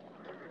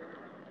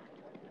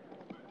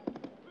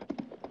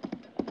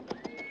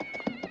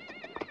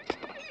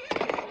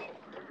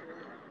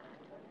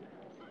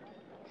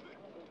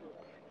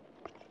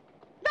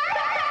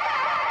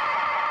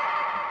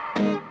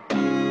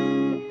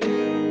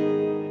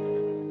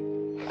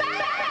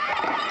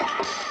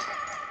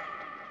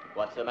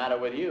 What's the matter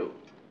with you?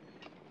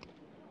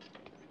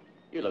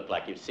 You look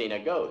like you've seen a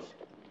ghost.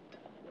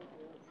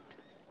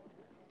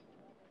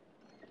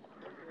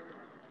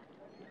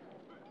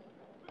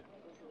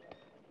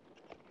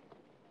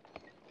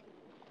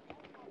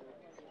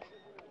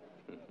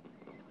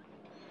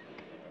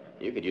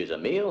 You could use a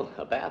meal,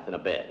 a bath, and a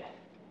bed.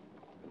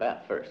 A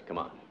bath first, come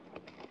on.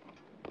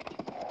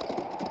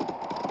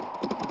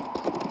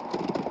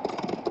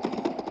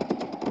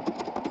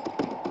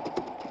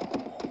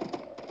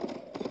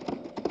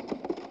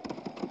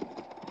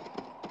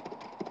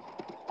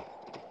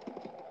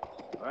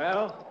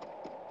 Well,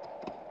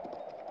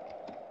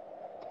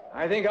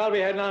 I think I'll be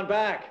heading on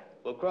back.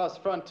 We'll cross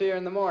the frontier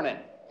in the morning.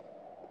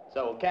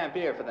 So we'll camp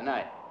here for the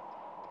night.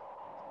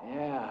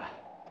 Yeah.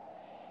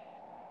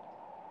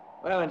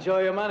 Well,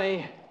 enjoy your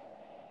money.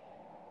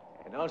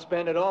 And don't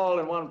spend it all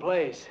in one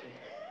place.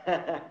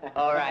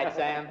 All right,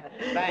 Sam.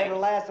 Thanks. It'll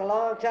last a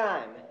long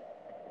time.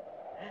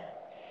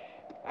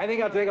 I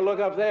think I'll take a look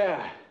up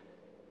there.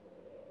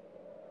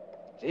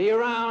 See you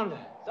around.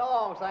 So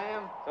long,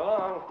 Sam. So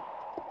long.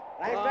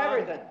 Thanks for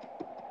everything.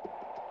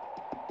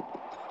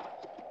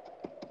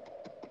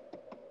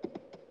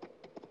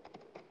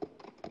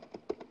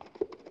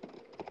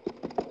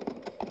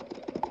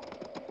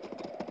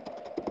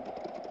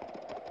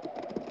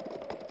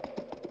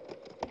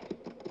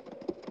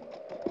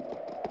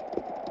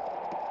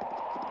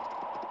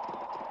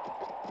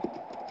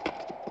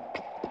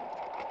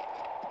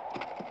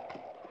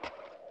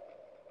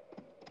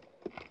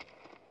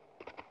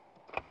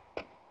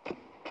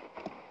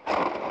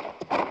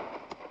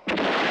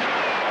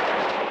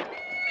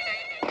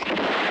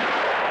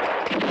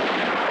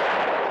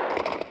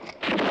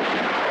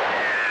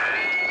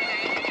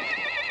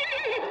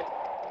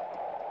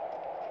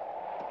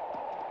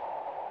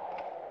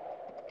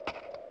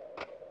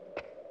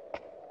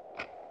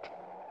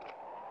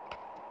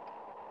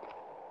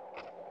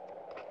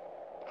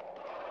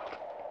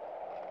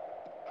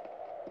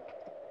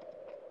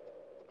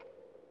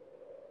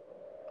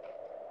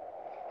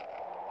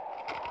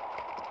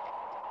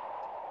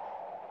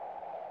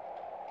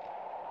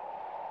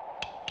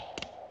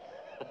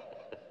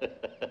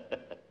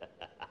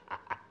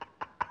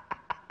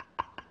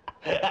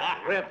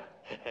 Rip.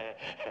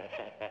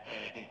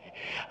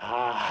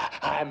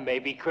 I may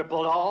be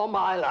crippled all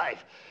my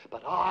life,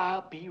 but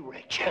I'll be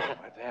rich.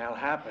 What the hell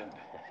happened?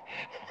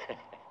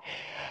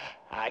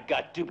 I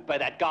got duped by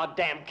that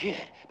goddamn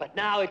kid, but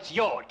now it's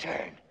your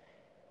turn.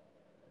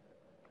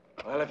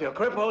 Well, if you're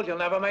crippled, you'll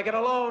never make it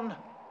alone.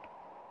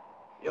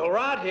 You'll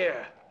rot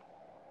here.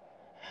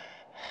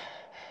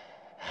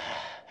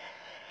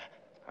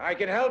 I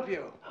can help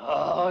you.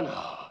 Oh,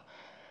 no.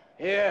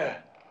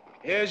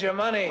 Here's your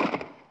money.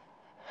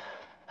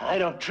 I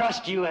don't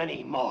trust you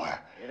anymore.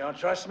 You don't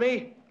trust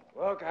me?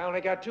 Look, I only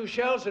got 2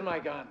 shells in my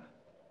gun.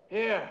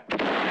 Here.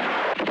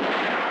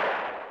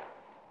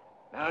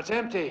 Now it's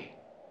empty.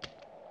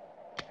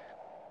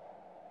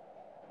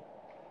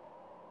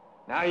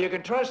 Now you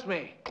can trust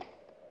me.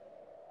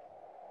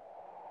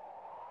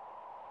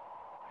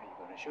 Are you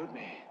going to shoot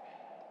me?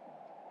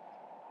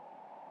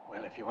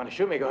 Well, if you want to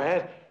shoot me, go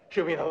ahead.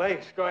 Shoot me in the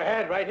legs. Go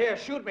ahead, right here.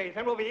 Shoot me,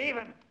 then we'll be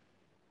even.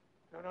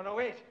 No,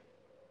 wait.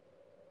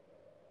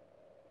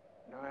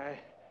 No, I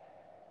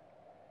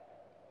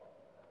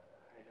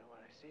don't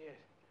want to see it.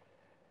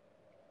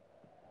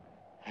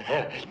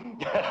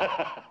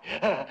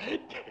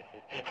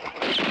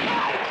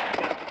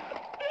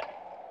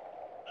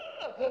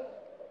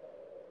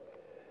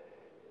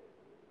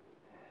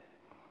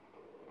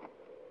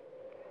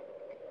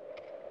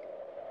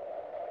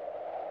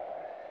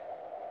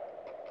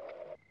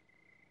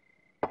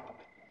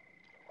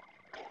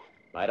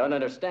 I don't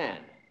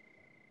understand.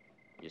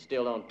 You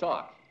still don't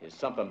talk. Is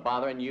something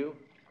bothering you?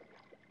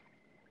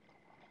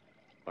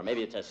 Or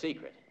maybe it's a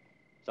secret.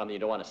 Something you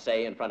don't want to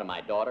say in front of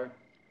my daughter?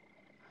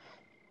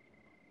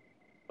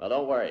 Well,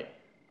 don't worry.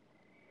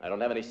 I don't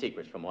have any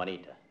secrets from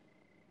Juanita.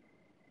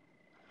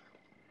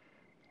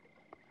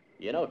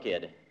 You know,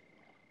 kid,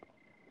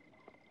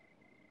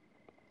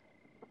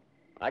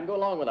 I can go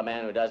along with a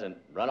man who doesn't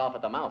run off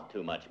at the mouth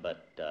too much,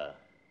 but,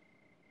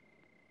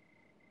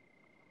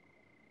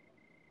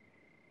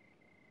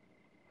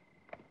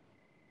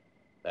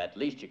 At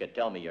least you could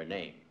tell me your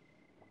name.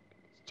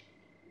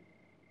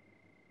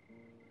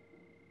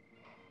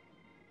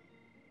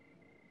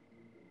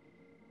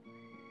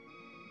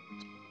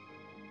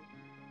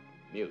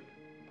 Mute.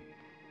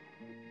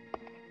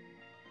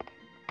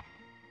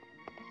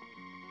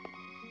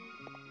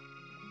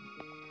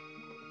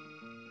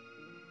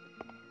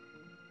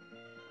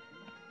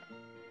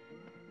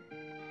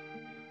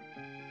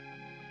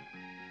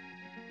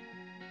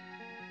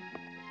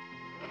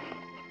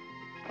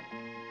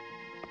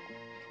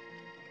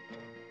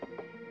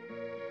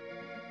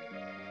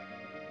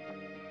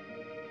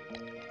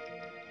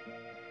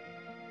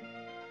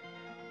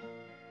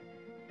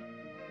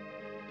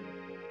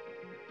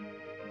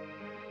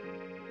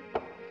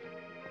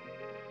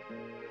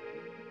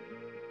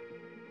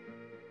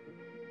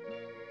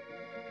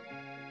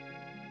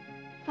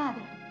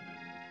 Father.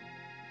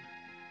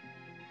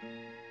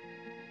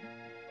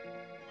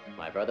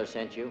 My brother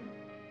sent you?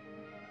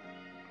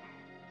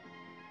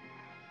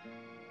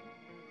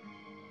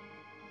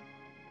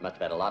 Must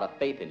have had a lot of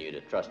faith in you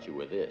to trust you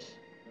with this.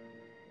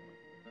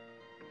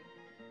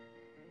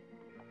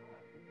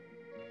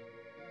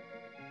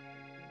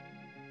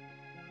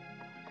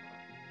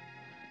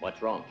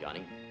 What's wrong,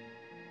 Johnny?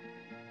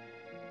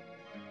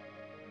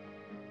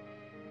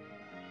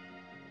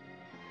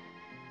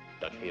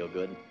 Don't you feel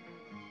good?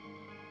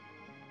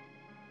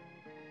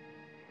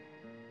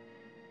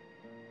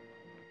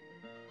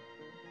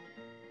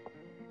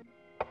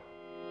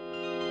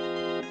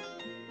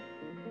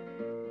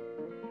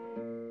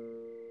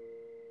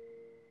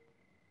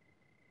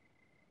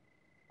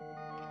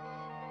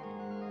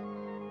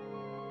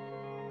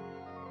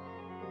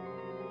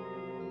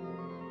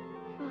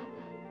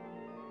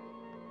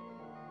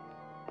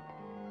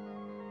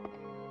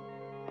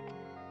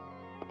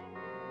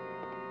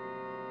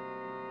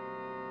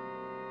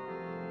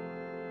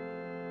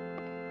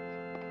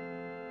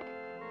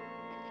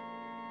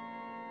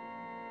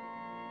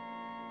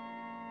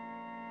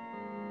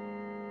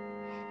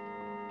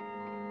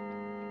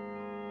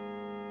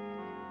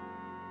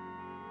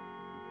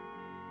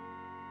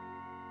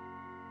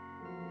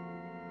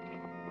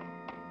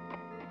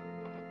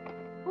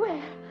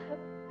 Where?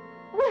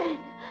 When?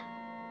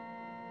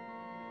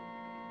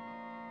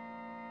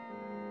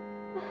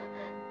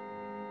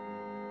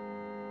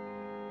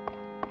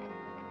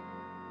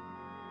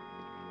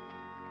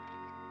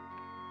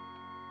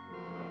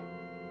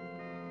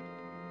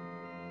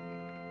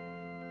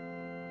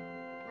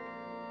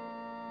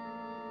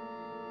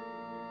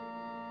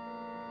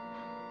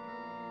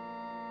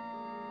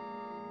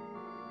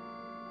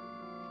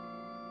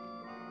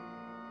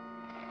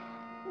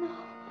 No.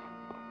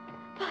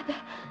 Father,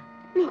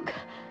 look.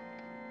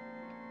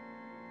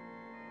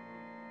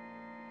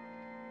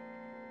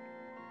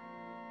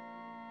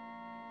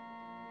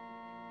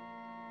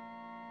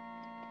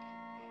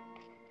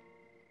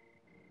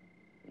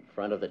 In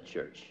front of the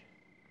church.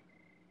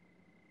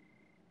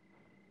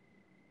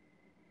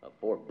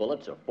 4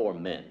 bullets or 4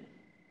 men?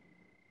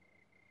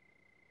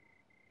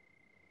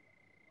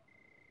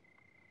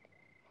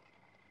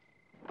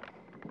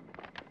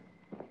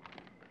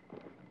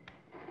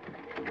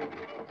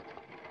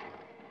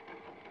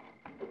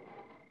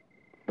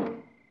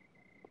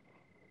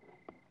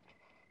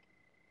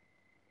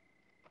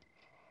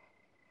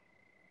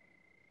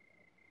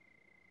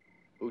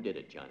 Who did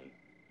it, Johnny?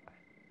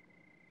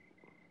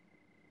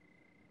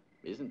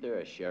 Isn't there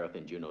a sheriff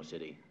in Juneau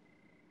City?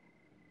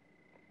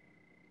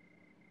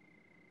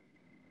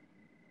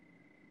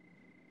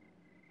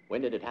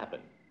 When did it happen?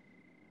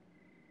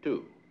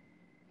 2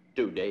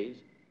 days?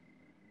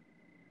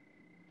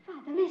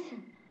 Father,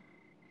 listen.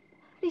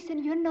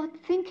 Listen, you're not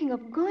thinking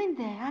of going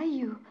there, are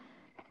you?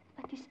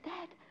 But he's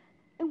dead.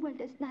 And, well,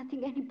 there's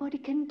nothing anybody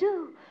can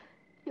do.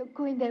 Your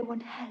going there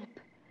won't help.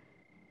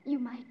 You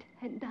might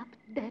end up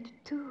dead,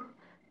 too.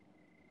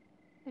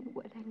 And,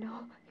 well, I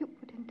know you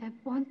wouldn't have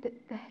wanted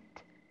that.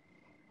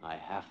 I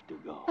have to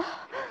go.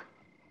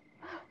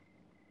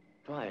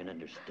 Try and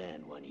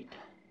understand, Juanita.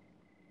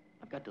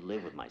 I've got to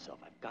live with myself.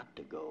 I've got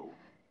to go.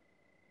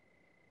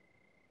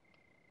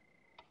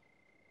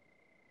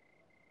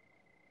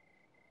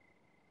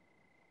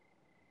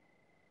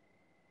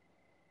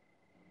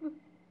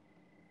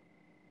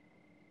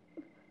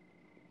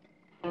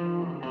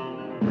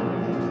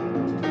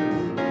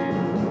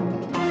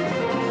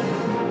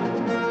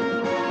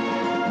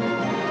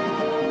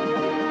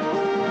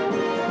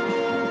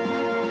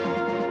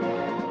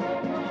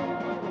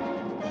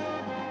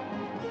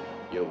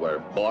 You were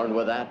born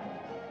with that?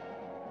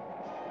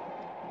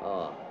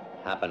 Oh,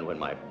 happened when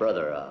my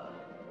brother,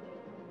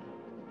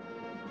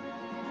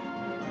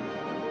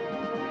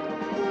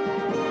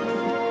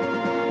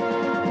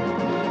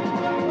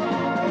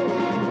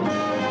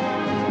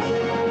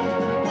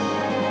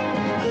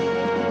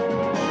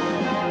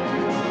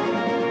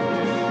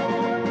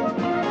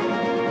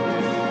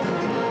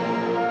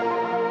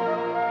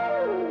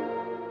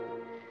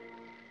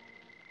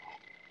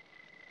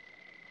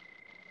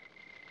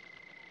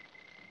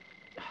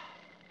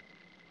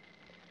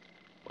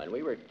 When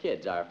we were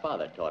kids, our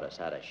father taught us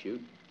how to shoot.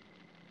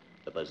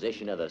 The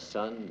position of the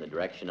sun, the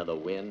direction of the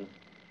wind,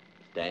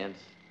 dance.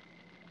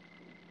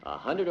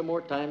 100 or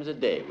more times a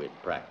day we'd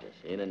practice,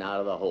 in and out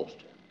of the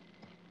holster.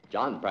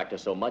 John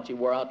practiced so much he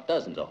wore out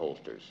dozens of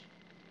holsters.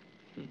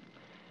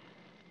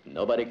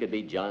 Nobody could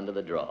beat John to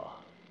the draw.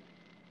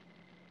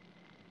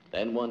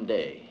 Then one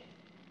day,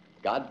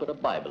 God put a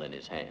Bible in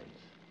his hands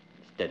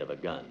instead of a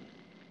gun.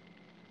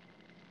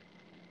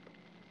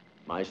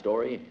 My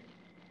story,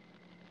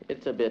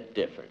 it's a bit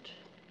different.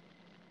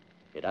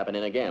 It happened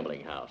in a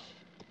gambling house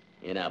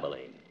in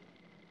Abilene.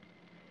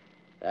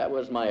 That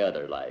was my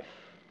other life,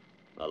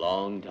 a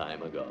long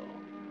time ago.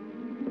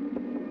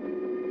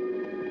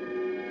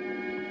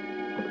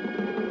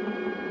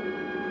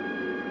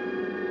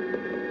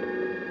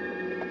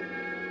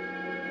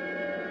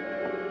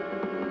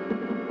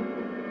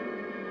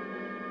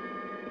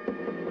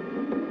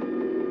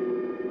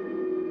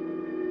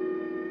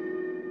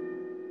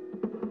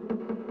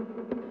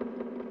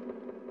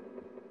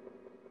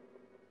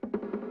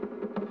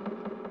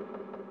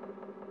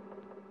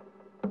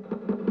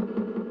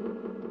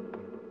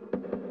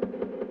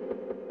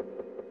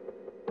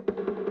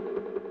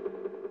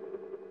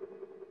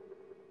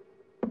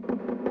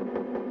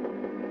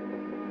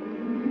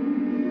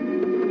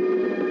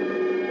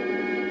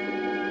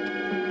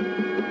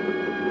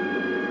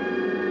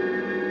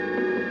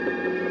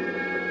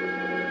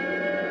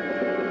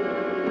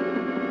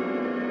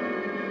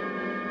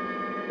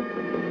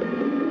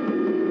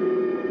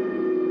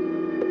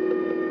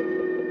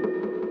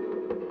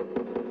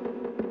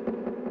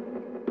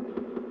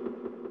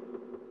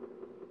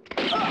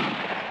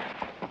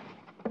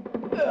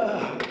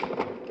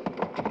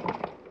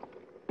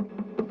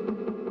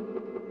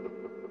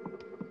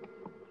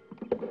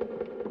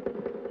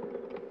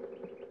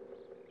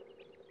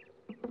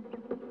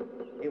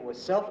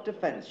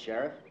 Self-defense,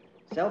 Sheriff.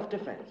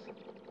 Self-defense.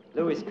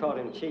 Louis caught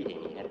him cheating.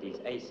 He had these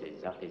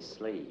aces up his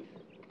sleeve.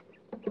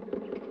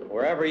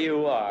 Wherever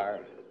you are,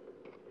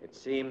 it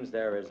seems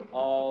there is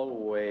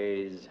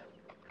always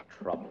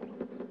trouble.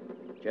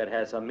 Jed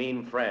has some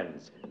mean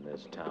friends in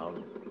this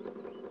town.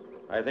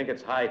 I think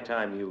it's high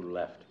time you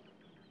left.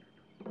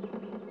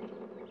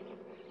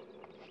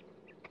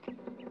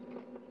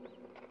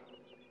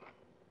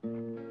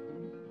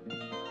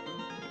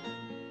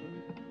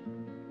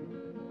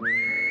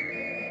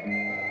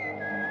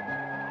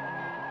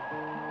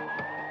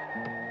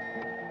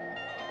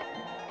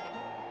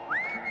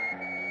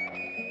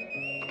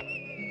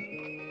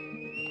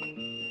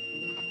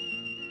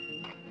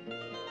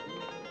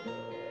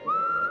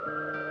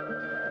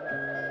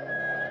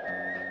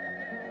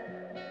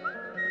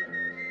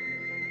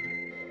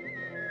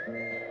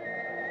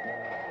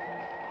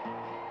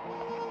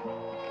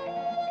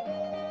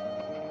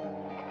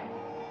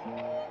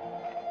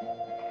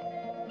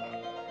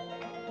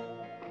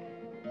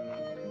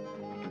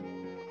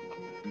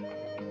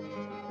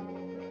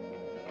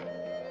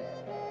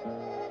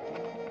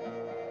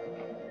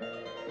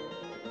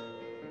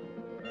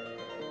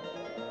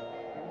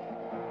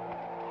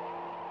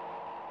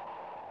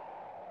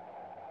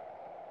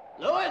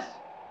 Louis,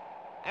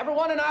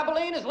 everyone in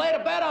Abilene has laid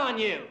a bet on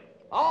you.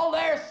 All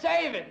their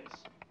savings.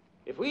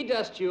 If we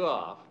dust you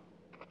off,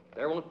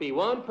 there won't be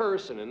one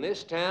person in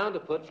this town to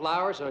put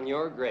flowers on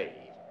your grave.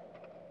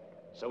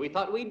 So we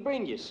thought we'd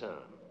bring you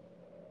some,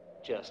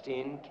 just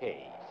in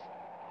case.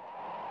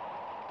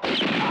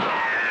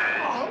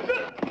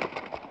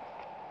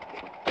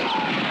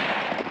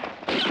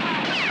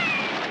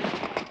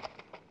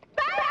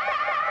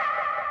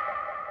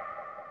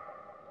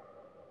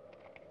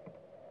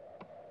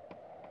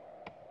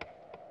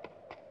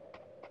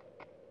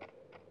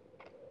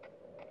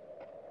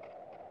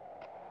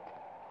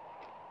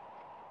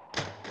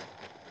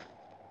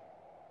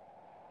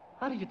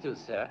 How do you do,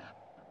 sir?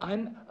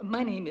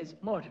 My name is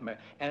Mortimer,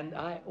 and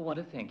I want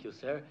to thank you,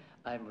 sir.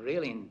 I'm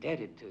really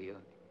indebted to you.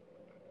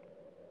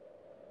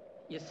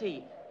 You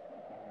see,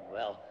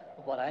 well,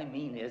 what I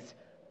mean is,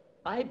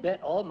 I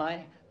bet all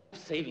my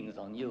savings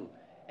on you.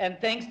 And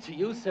thanks to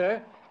you,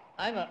 sir,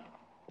 I'm a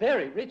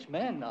very rich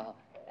man now.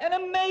 An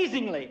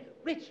amazingly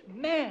rich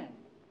man.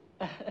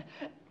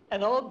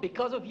 And all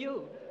because of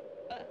you.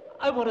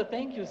 I want to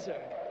thank you, sir.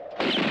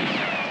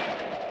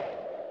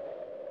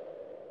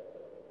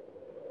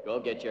 Go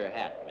get your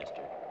hat,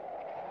 mister.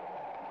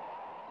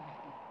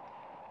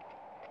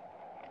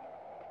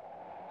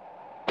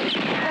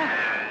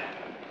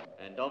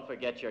 And don't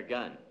forget your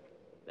gun.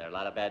 There are a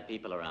lot of bad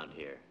people around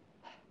here.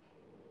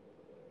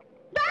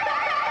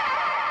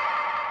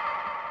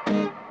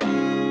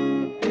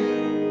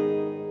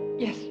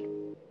 Yes.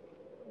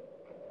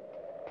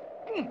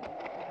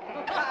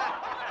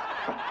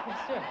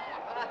 Yes, sir.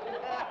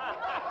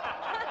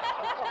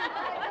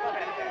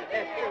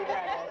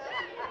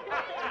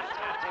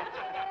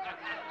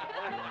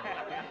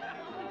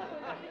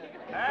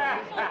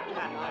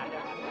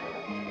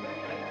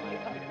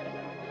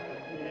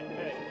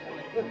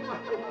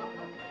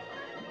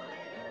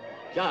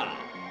 John.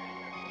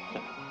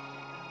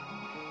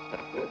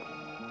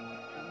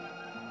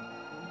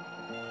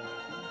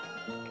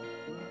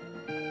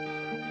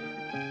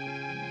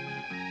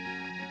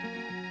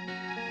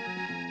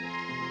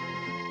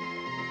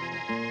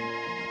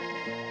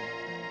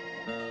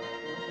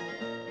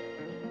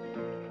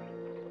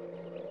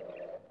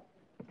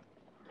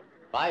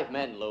 5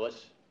 men,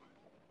 Lewis.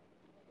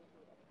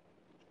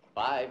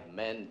 5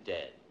 men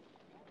dead.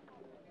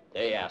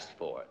 They asked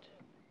for it.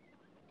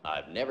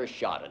 I've never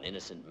shot an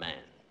innocent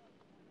man.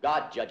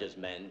 God judges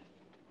men.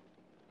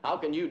 How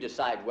can you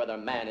decide whether a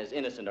man is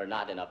innocent or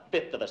not in a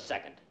 1/5 of a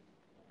second?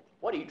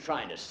 What are you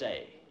trying to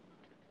say?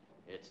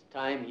 It's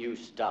time you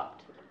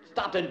stopped.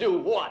 Stopped and do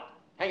what?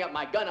 Hang up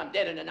my gun, I'm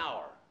dead in an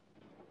hour.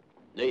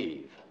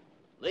 Leave.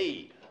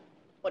 Leave.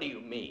 What do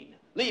you mean?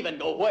 Leave and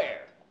go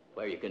where?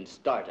 Where you can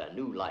start a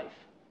new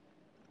life.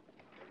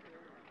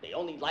 The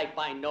only life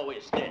I know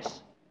is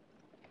this.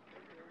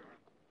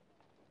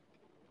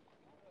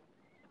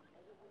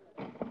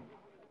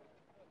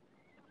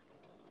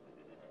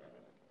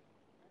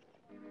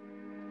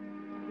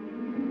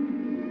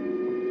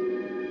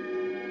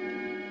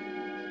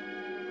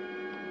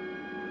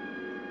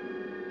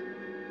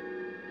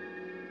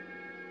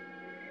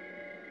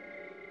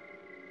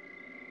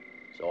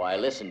 So I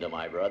listened to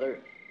my brother,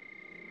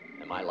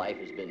 and my life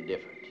has been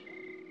different.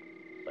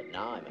 But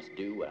now I must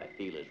do what I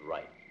feel is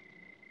right.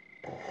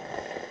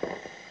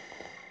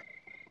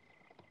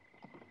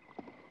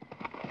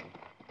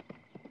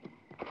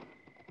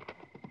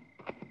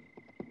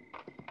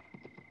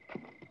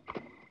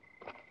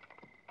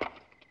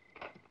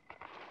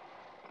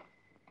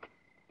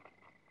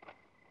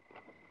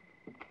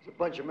 There's a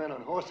bunch of men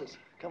on horses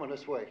coming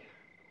this way.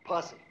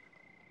 Posse.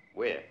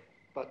 Where?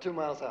 About 2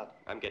 miles out.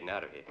 I'm getting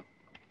out of here.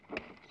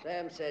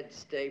 Sam said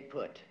stay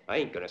put. I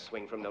ain't gonna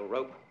swing from no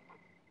rope.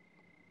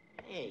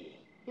 Hey,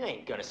 you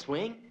ain't gonna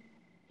swing.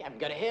 You haven't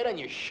got a head on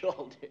your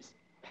shoulders.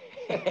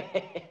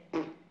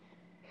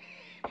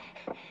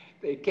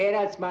 They can't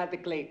outsmart the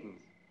Claytons.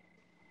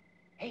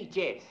 Hey,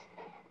 Jess.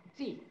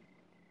 See,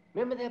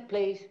 remember that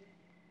place?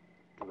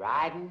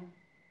 Dryden?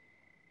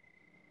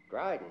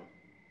 Dryden?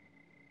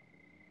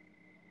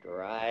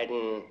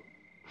 Dryden.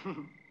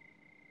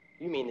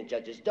 You mean the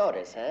judge's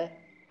daughters, huh?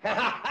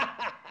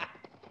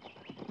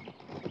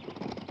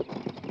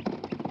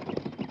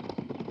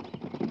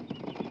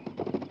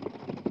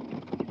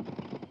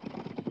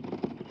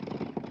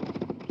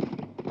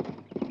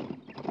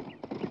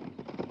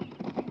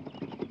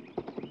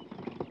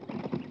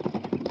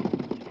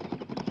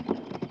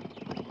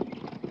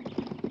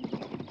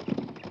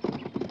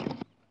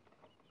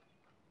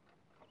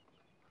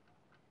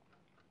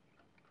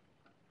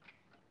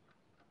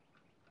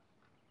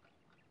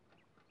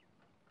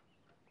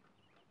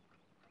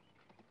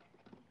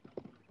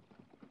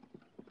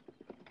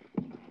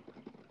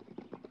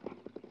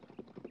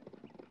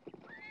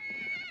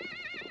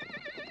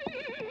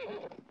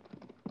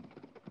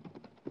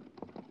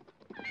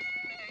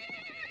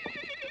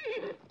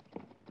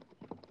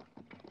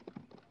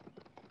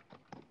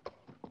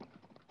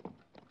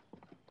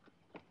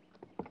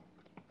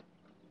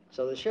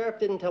 So the sheriff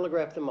didn't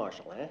telegraph the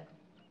marshal, huh?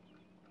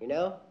 You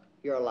know,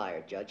 you're a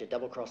liar, Judge, a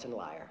double-crossing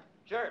liar.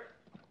 Sheriff!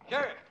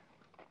 Sheriff!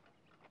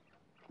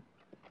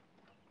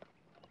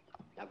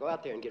 Now go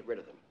out there and get rid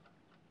of them.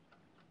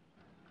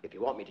 If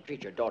you want me to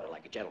treat your daughter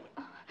like a gentleman.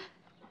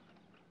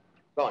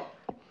 Go on.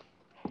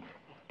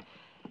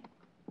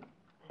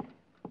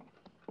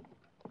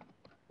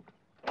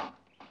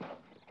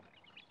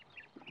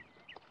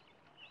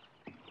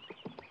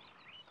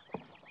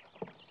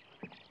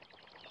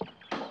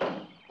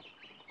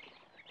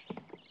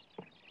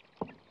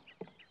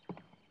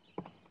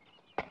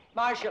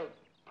 Marshal,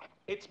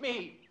 it's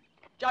me,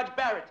 Judge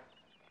Barrett.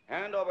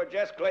 Hand over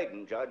Jess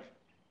Clayton, Judge.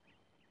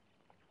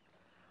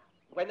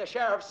 When the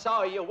sheriff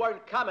saw you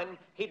weren't coming,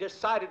 he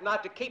decided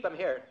not to keep him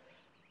here.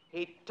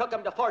 He took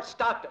him to Fort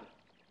Stockton.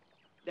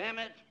 Damn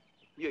it.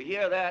 You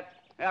hear that?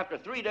 After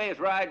 3 days'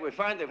 ride, we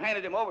find they've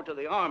handed him over to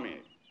the Army.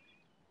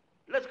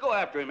 Let's go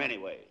after him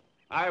anyway.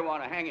 I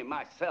want to hang him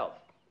myself.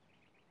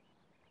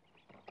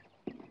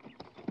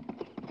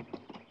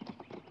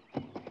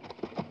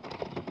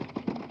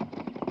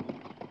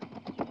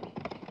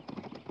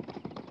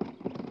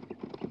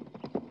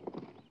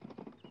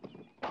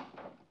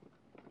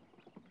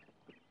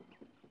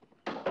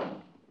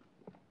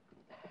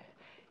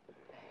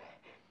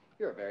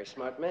 You're a very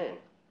smart man.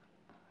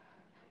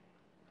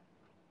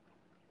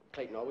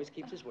 Clayton always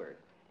keeps his word.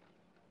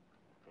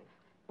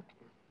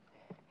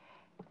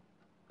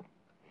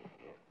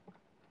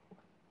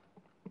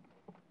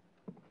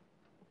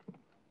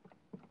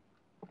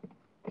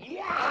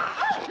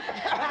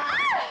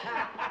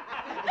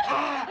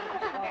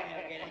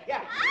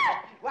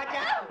 Watch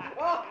out!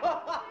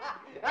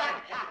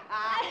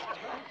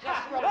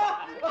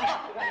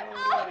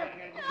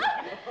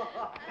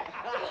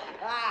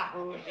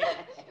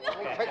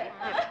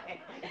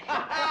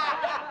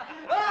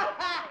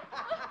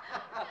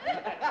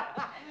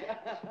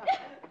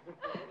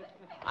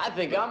 I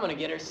think I'm gonna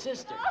get her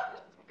sister.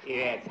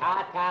 Yeah, it's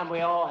high time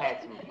we all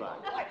had some fun.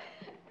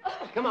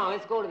 Come on,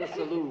 let's go to the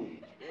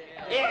saloon.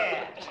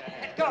 Yeah,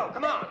 let's go,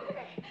 come on.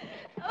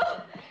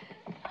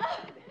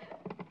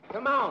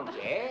 Come on,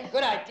 Jess.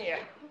 Good idea.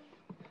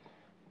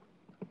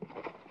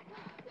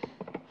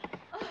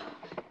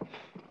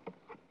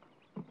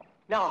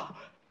 No,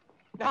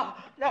 no,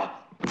 no.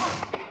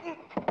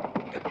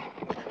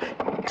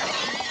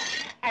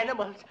 And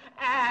Animals,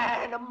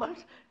 animals,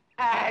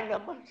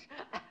 animals.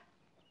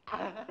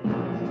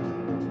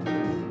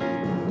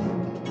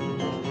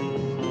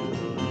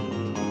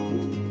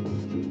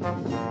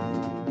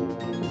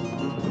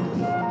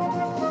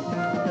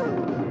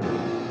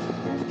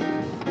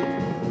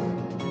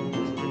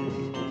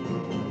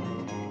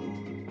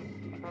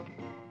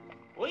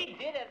 We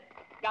did it.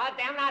 God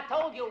damn it, I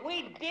told you,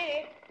 we did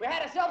it. We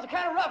had ourselves a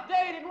kind of rough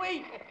day, didn't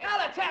we? Now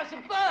let's have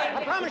some fun.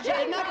 I promise you,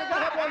 tonight we're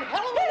gonna have one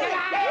hell of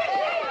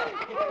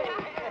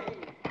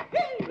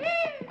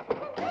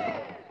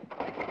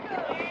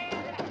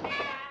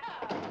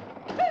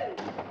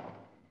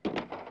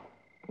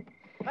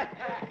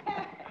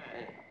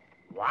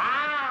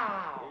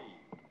Wow.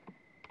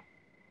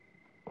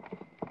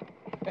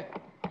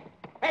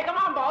 Hey, come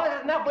on, boys.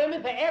 There's enough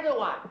women for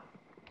everyone.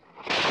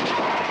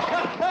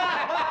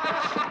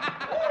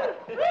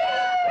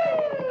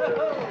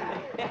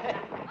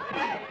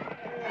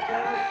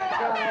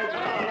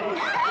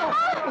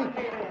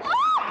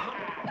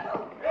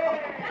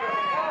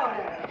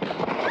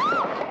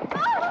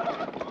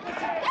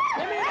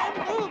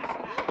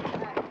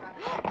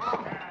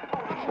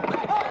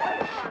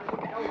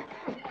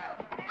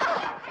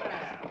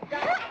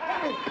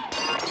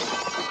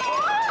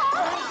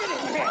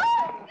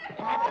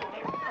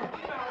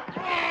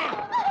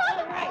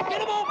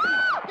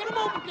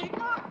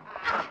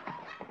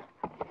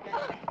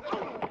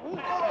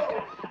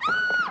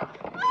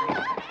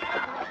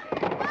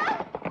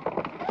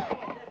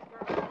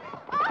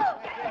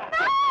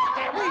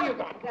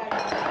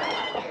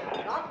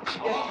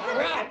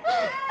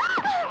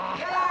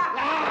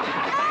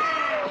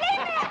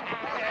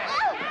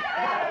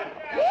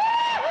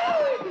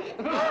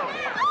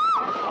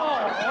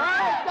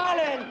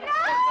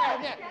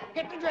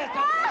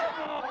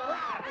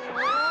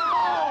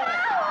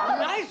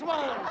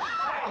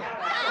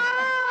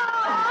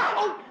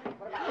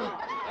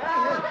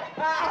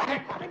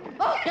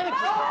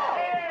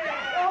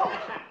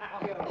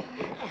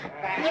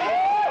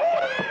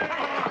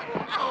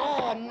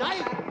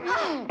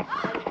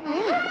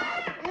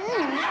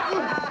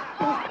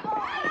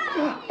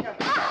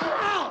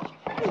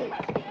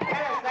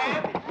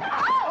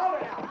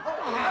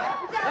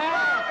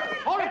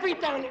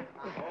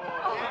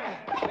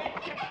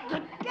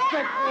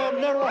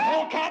 Little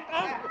hellcat,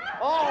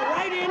 all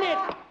right in it.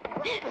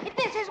 If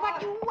this is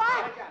what you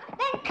want,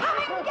 then come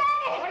and get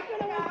it!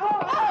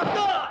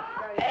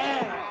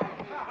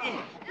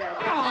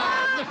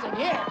 Listen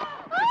here.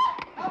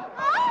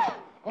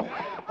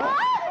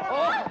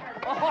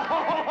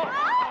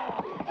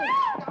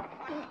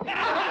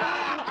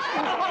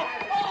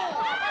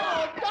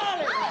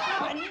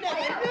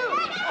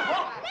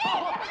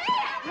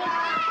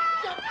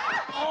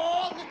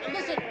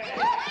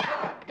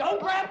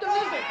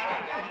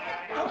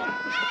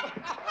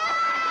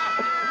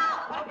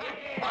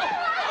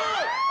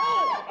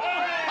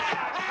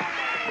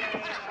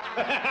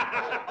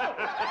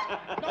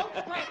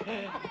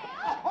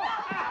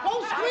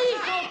 Don't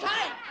squeeze so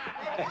tight.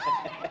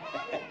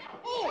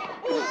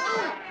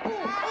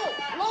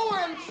 Lower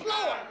and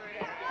slower.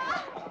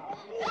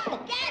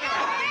 Get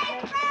away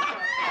from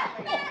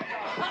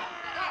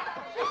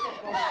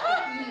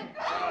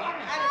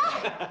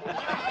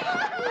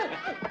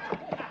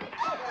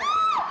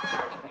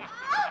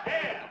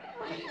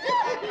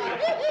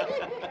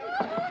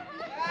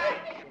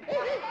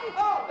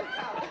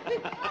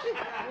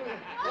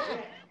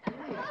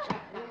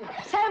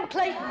Sam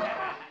Clayton,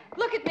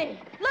 look at me.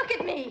 Look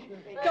at me.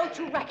 Don't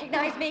you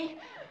recognize me?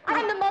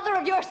 I'm the mother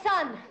of your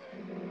son.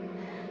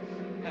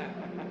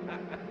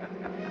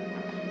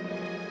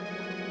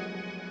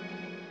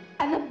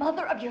 I'm the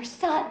mother of your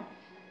son.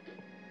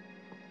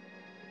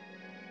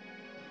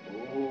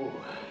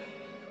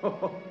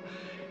 Oh.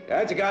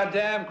 That's a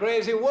goddamn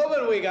crazy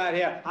woman we got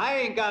here. I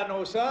ain't got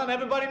no son.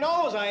 Everybody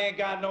knows I ain't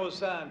got no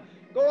son.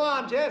 Go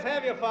on, Jeff,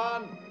 have your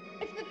fun.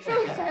 It's the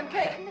truth, Sam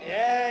Clayton.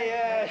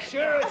 Yeah,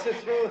 sure it's the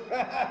truth.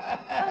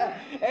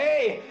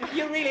 Hey,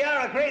 you really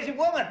are a crazy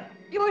woman.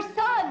 Your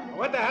son.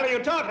 What the hell are you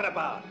talking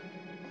about?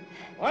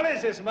 What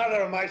is this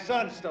mother of my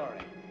son story?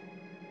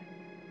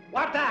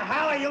 What the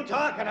hell are you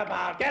talking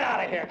about? Get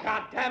out of here,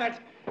 goddammit.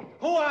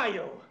 Who are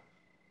you?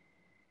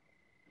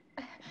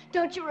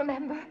 Don't you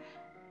remember?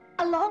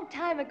 A long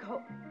time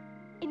ago,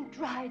 in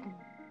Dryden.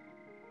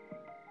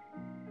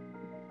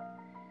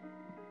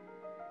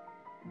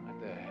 What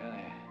the hell?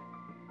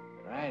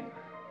 Right?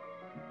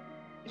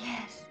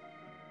 Yes.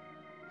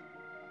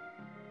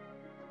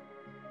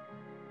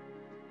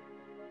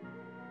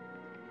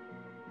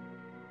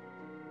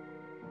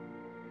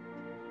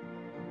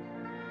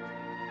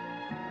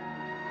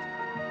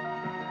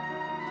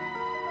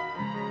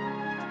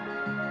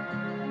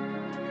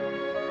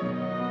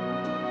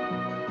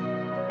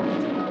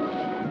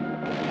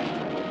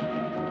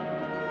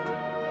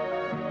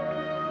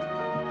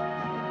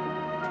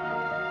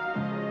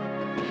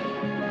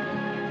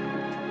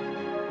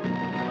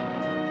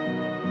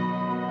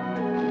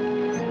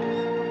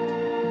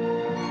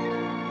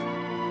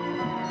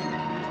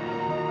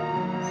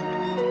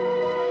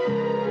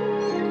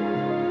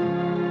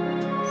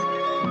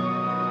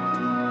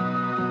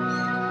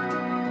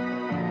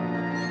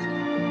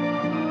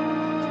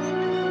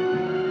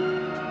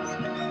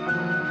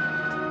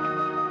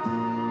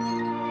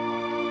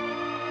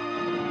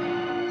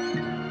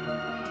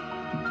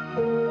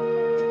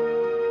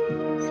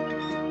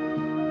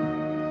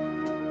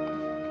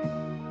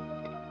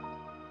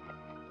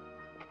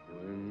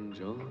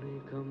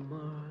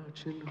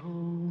 marching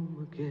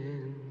home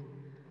again.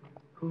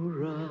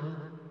 Hurrah,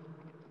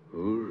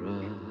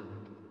 hurrah.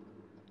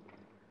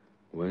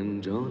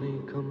 When Johnny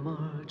come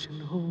marching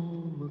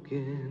home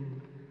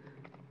again.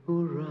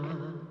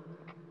 Hurrah,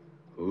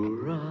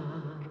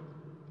 hurrah.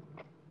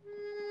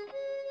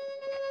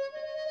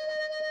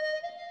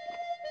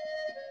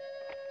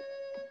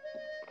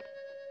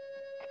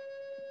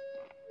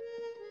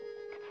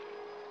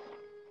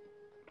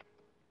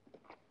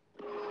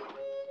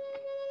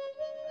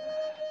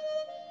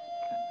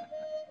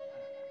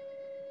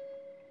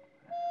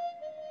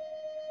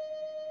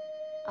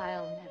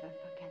 I'll never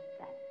forget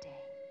that day.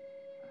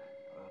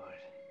 Lord,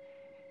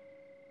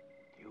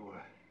 you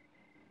were...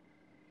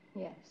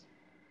 Yes.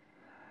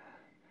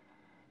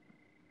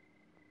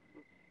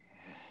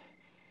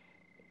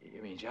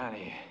 You mean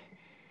Johnny?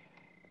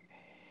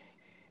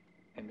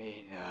 I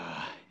mean,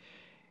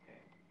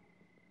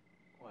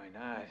 why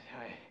not?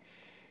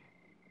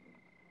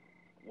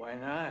 Why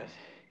not?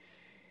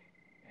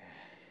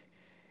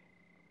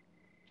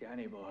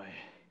 Johnny boy.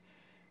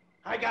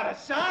 I got a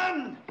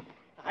son!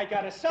 I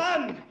got a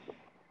son!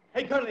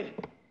 Hey, Curly,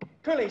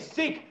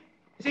 Zeke,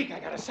 I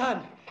got a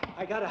son.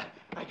 I got a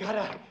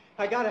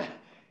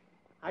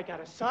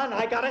son.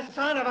 I got a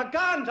son of a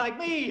gun like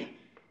me.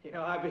 You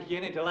know, I'm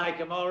beginning to like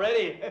him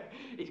already.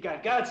 He's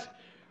got guts.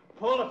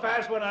 Pull a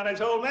fast one on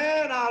his old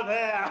man out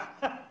there.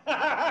 I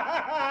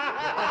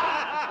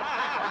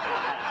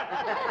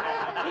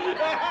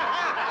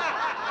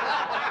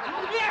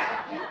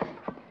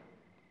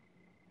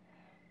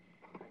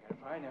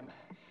gotta find him.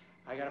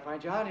 I gotta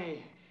find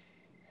Johnny.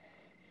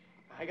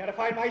 I gotta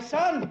find my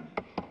son.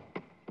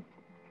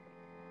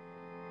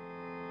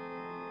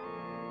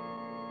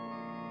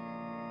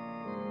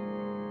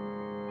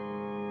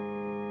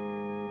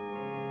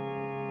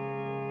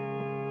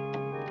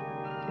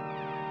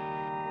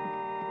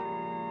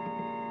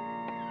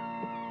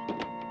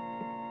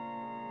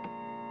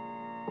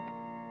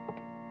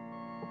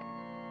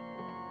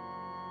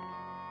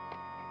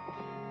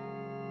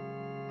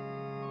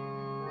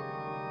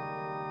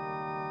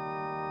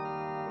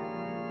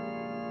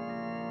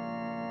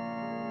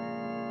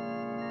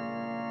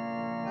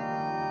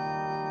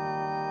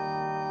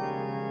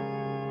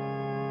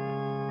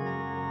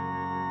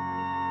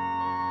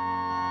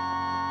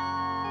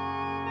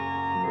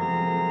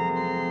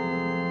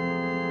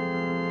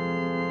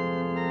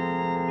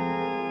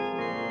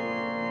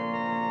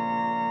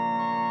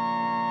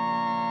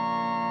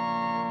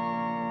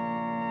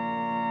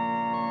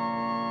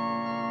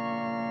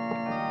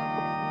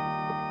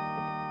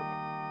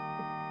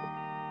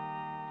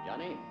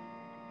 Johnny,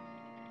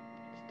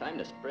 it's time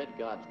to spread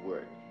God's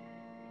word.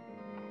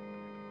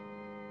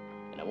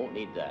 And I won't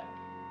need that.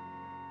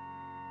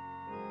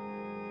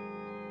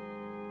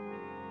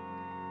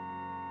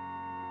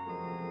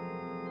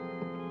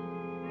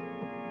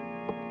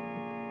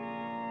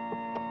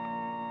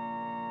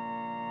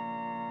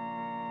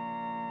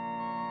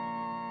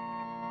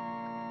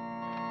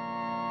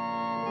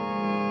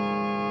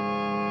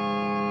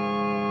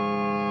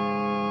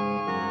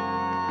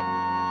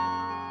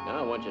 Now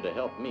I want you to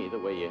help me the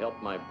way you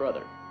helped my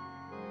brother.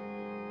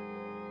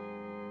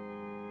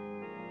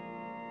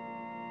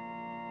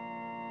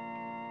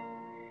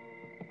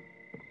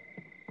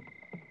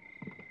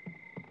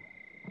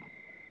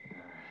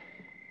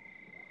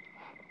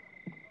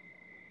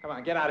 Come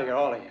on, get out of here,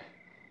 all of you.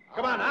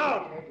 Come on,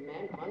 out!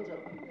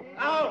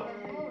 Out!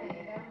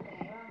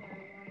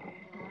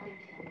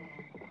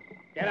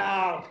 Get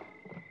out!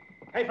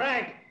 Hey,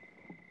 Frank!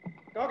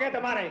 Go get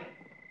the money.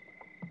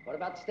 What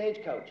about the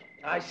stagecoach?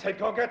 I said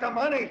go get the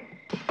money!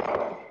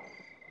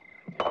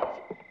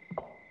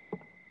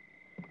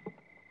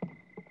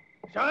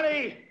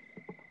 Johnny!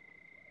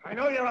 I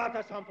know you're out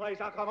there someplace.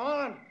 Now, come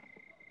on.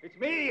 It's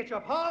me. It's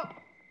your pop.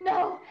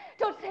 No,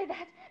 don't say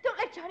that. Don't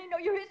let Johnny know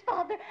you're his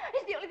father.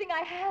 He's the only thing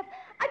I have.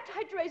 I've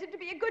tried to raise him to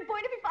be a good boy,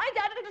 and if he finds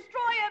out, it'll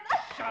destroy him.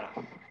 Shut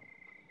up.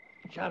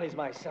 Johnny's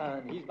my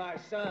son. He's my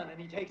son, and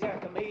he takes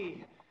after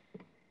me.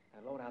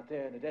 Alone out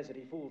there in the desert,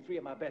 he fooled 3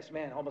 of my best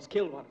men, almost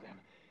killed one of them.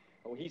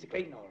 Oh, he's a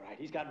Clayton, all right.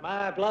 He's got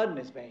my blood in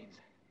his veins.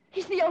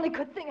 He's the only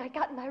good thing I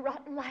got in my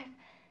rotten life.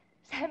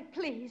 Sam,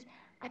 please,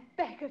 I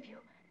beg of you,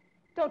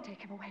 don't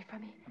take him away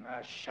from me.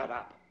 Shut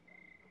up.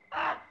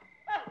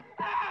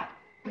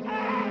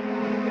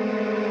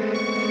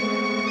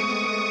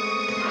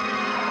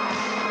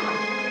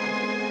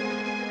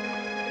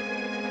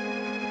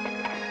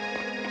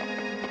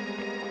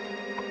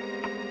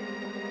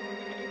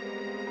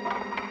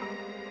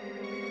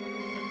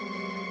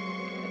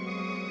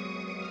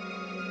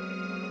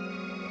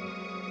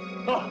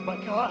 Oh, my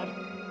God.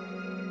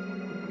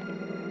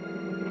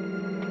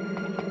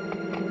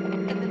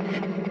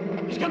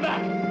 He's come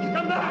back. He's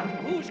come back.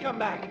 Who's come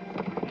back?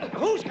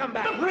 Who's come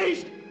back? The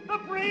priest. The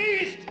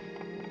priest.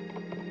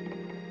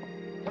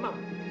 Come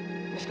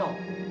on. Let's go.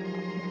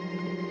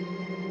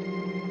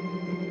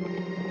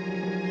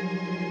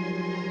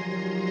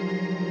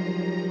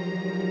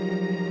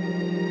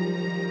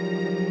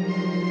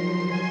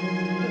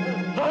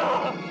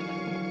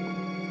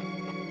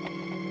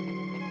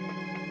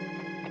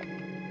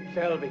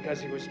 Fell because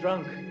he was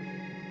drunk.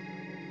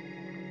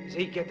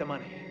 Zeke, get the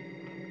money.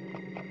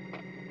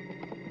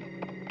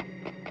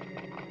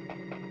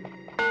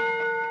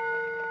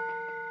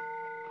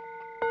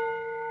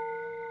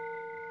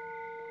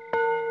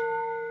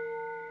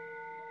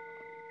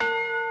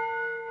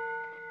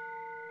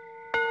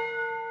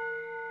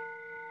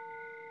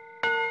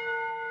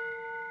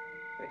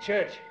 The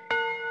church.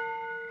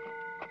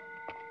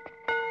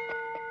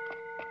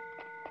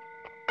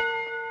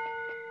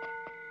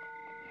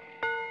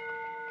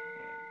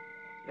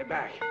 They're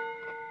back.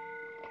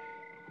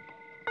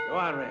 Go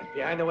on, Red,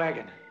 behind the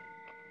wagon.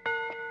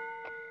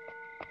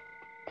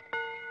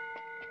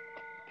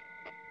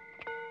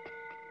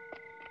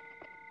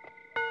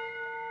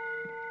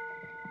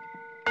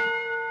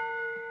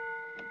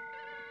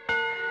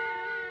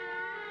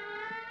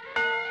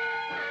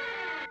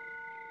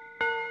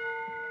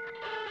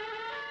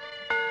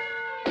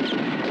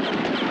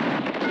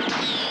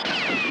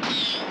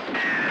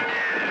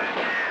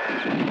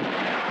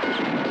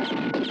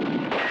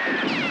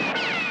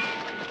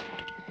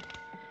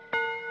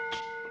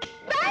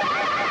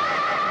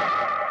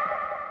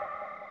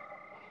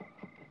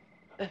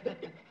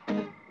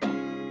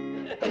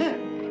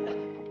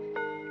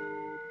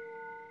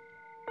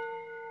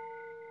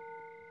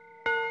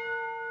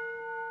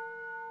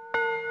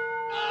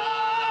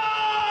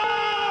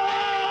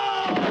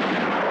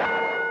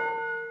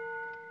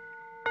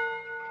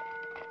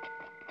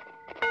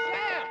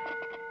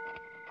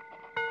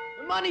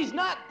 Money's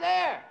not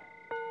there.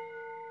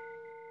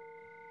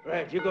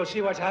 Red, you go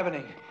see what's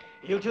happening.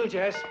 You too,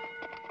 Jess.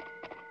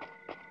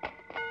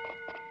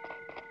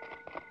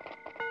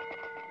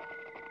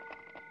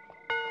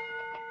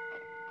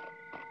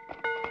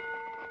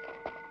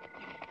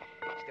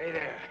 Stay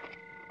there.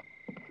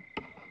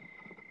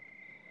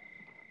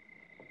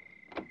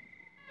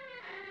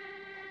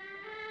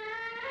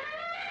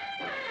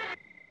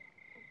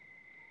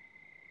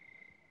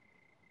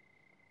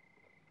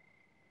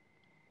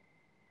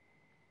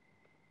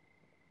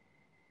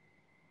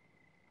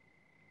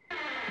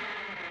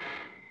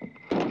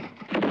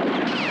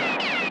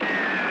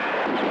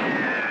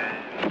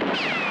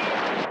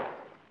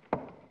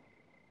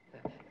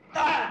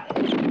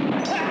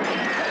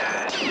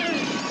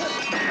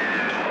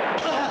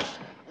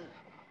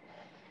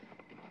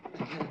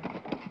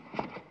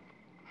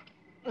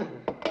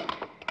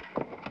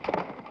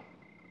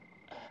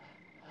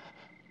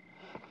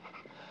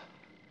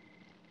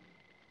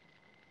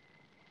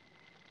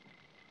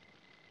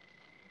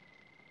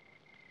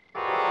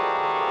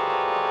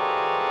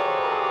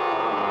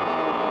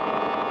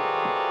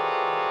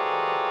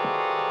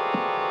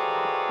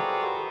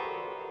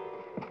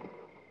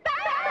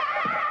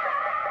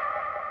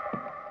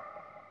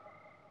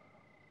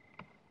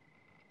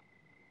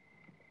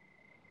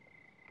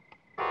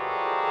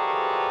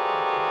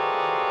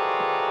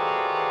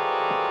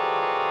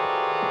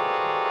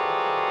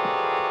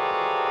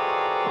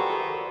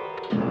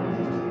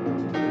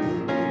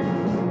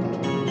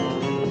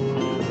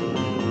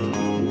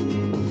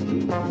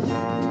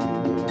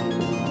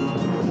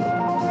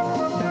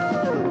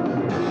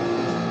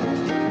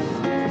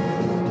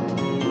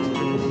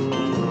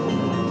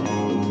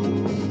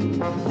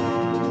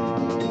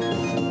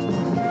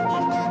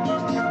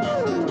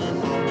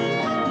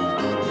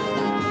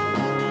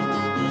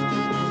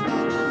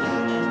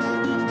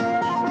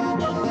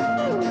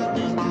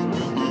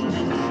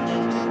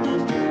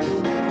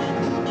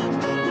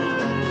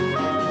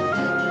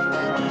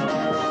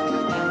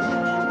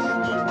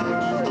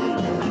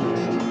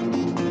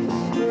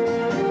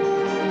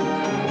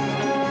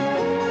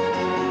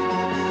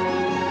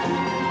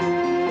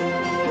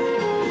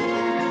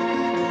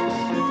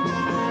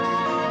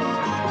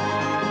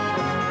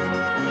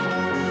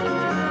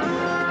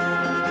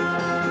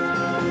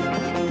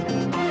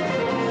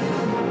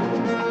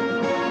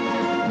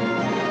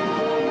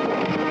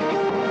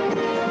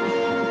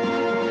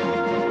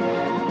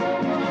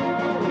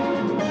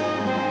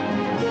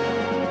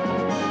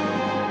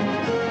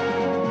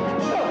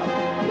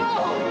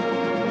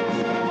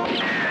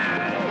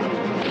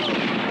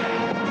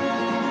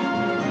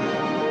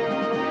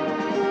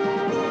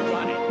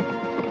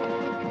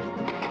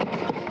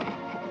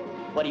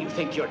 What do you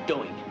think you're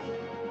doing?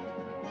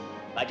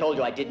 I told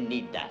you I didn't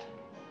need that.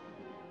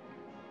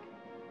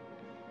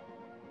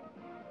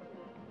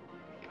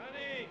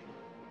 Honey!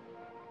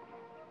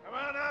 Come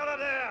on out of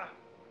there!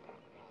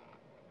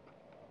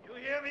 You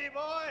hear me,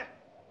 boy?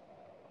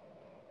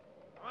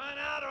 Come on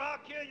out or I'll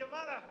kill your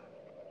mother.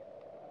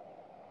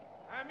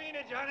 I mean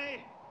it,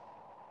 Johnny.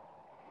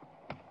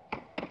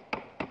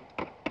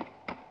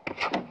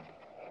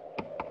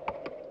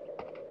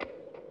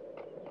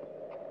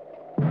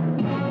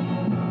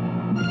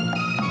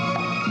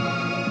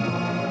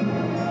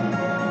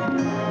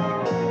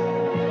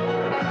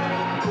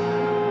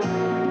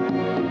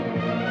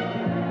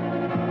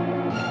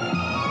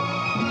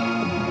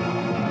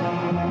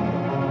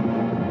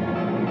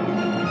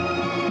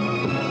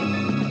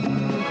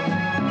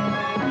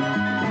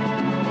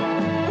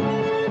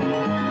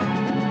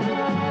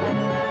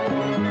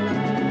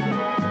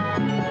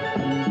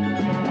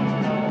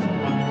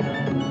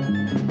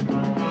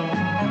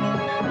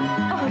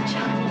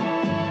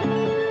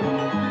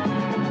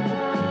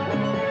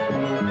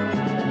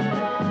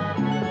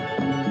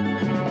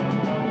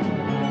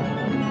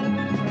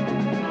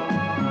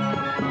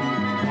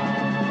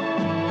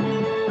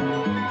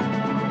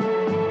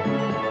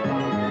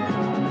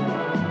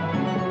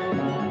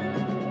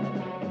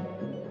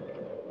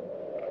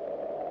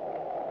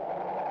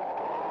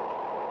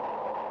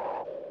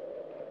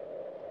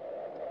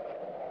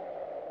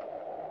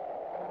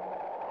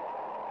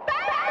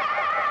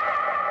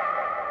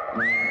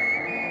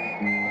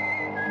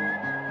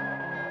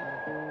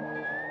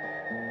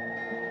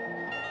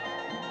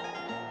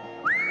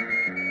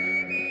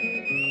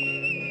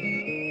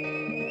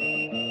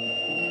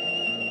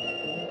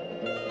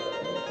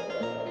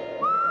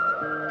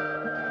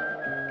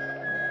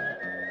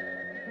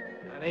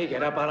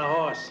 get up on a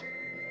horse.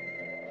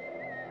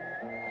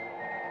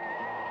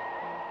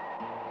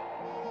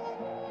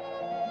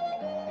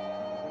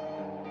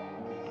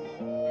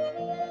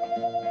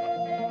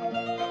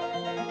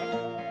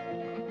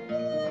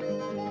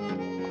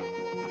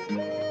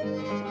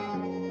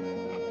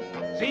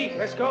 Zeke,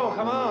 let's go,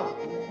 come on.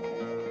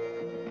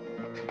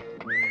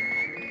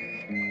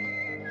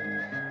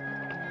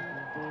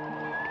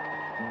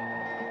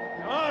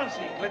 Come on,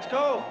 Zeke, let's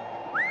go.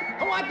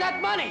 I want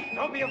that money.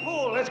 Don't be a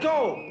fool, let's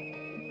go.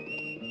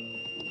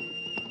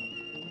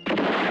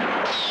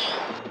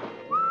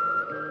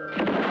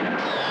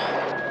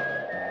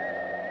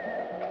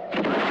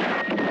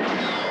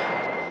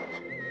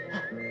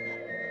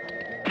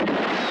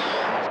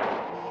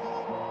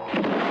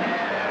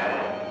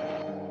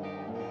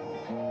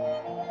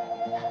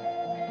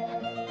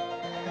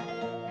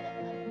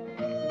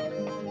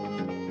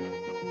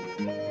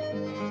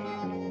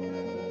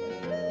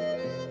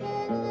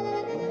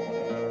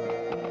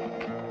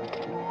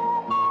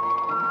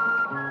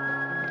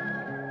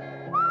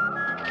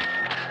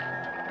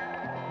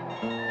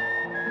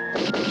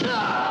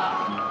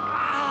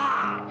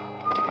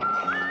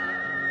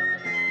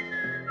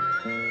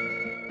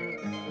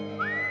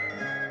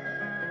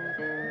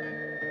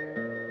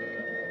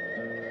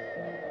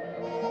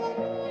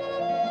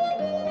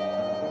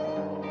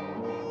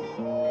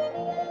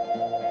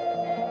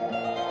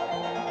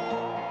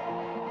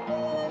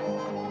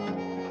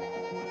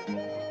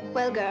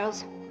 Well,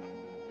 girls,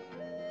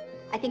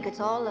 I think it's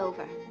all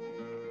over.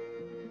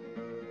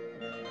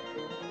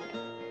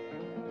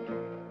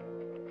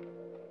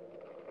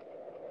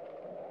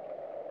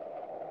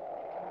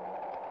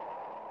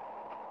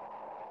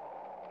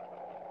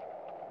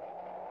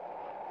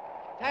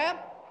 Sam?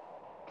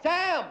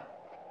 Sam!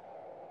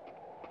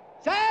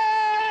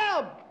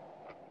 Sam!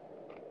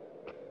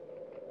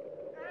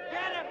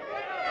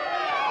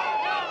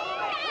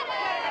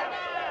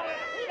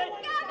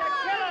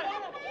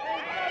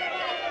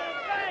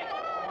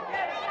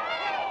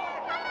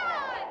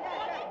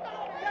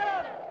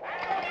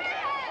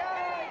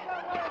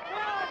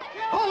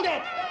 Hold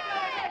it!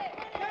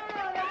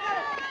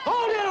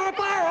 Hold it or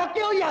fire! I'll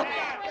kill you!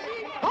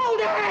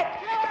 Hold it!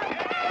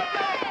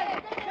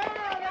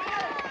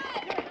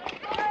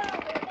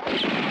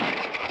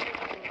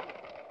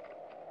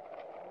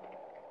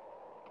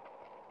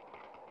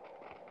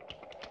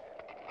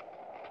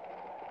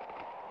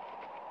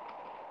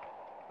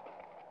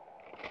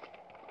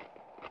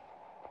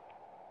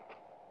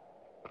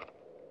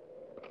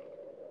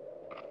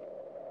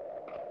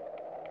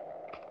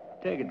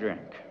 Take a drink.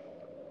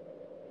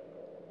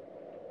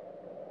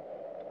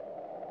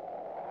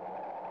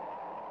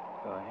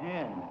 Go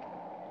ahead.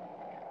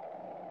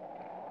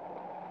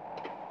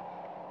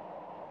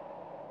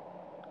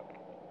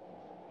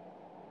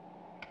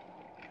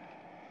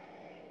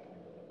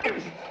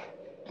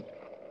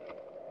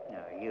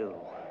 Now you,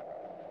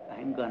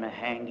 I'm gonna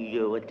hang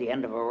you at the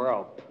end of a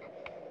rope.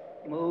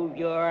 Move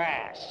your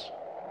ass.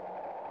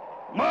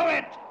 Move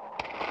it!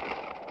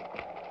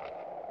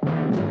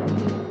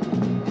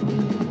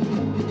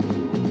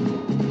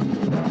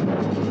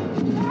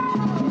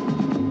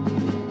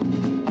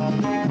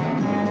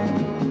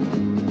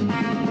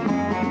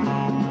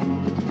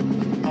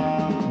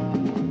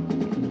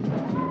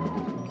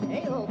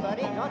 Hey, old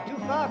buddy, not too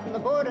far from the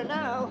border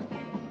now.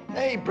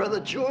 Hey, Brother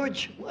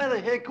George, why the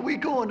heck are we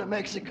going to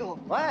Mexico?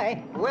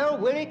 Why? Well,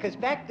 Willie, 'cause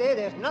back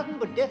there's nothing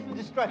but death and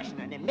destruction.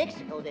 And in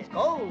Mexico, there's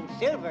gold,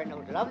 silver, and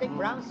those lovely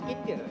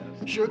brown-skinned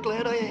girls. Sure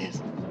glad I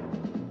asked.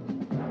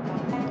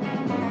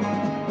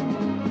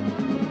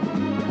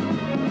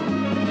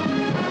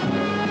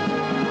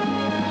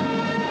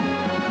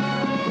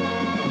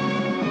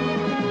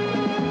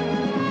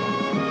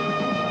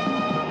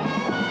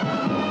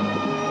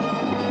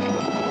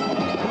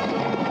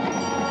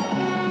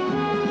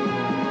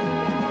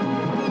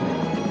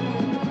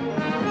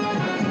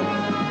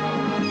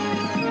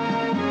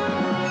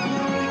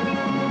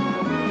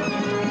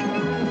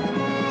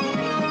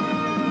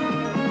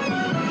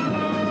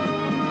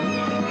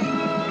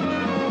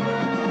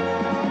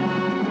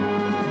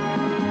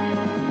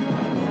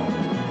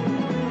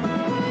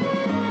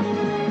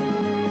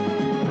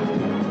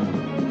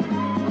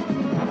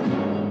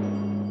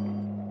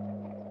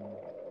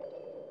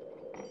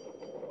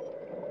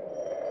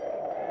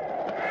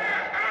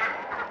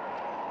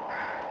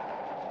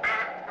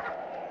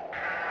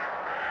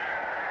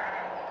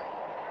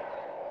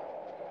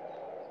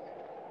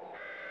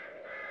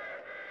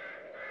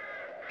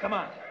 Come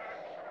on.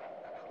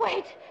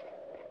 Wait!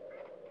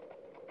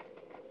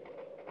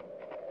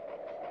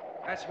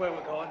 That's where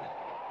we're going.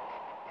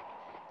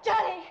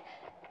 Johnny!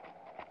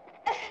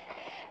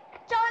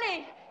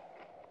 Johnny!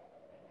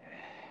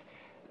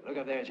 Look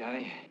up there,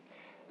 Johnny.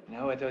 You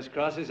know what those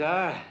crosses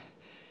are?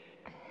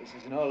 This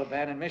is an old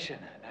abandoned mission,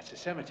 and that's a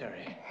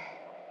cemetery.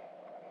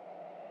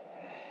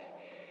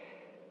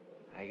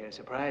 I got a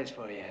surprise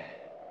for you.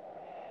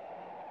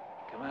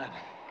 Come on.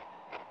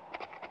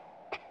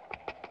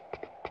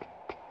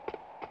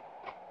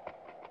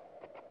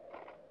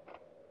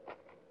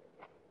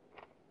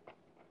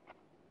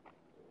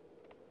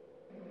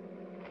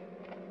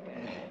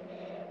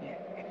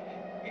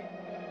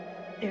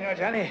 You know,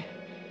 Johnny,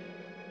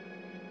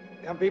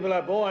 some people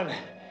are born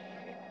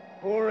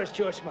poor as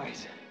church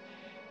mice,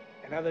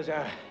 and others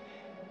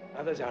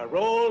are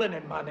rolling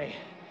in money.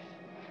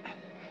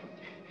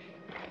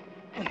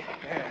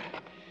 There.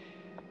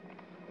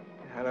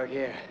 Now look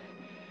here.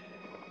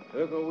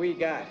 Look what we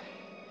got.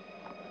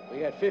 We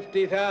got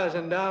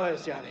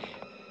 $50,000, Johnny.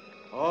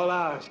 All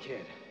ours,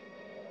 kid.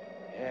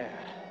 Yeah.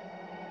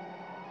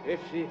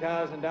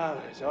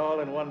 $50,000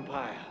 all in one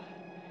pile.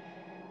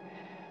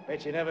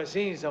 Bet you never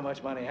seen so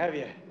much money, have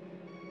you?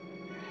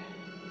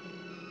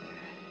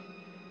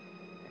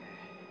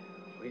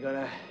 We're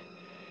gonna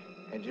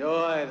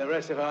enjoy the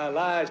rest of our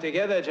lives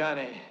together,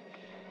 Johnny.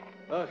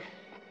 Look,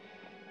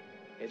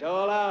 it's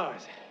all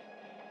ours.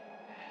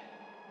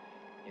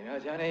 You know,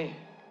 Johnny,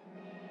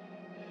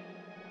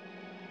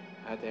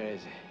 out there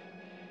is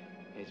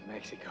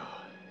Mexico.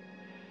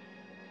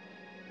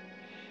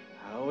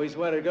 I always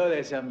wanted to go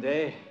there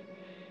someday.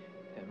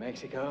 To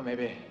Mexico,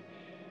 maybe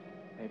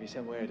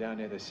somewhere down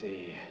near the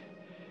sea.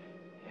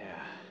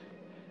 Yeah.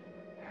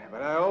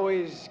 But I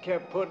always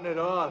kept putting it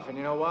off, and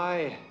you know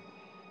why?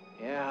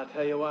 Yeah, I'll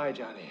tell you why,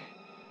 Johnny.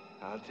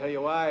 I'll tell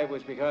you why. It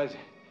was because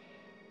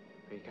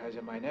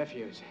of my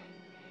nephews.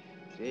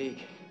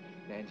 Zeke,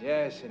 then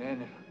Jess, and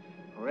then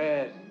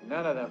Red.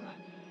 None of them.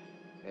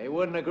 They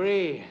wouldn't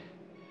agree.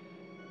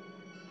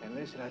 And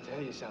listen, I'll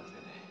tell you something.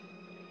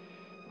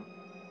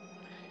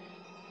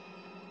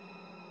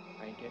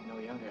 I ain't getting no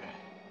younger.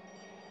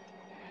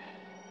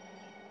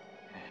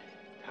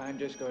 Time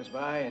just goes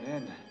by,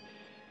 and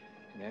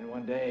then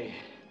one day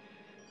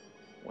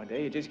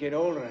you just get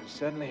older, and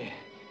suddenly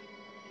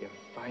you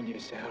find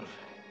yourself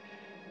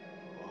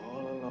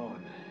all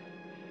alone.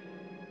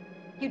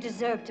 You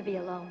deserve to be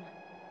alone.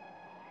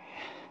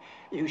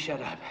 You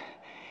shut up.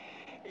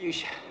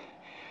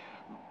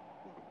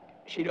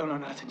 She don't know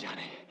nothing,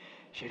 Johnny.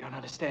 She don't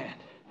understand.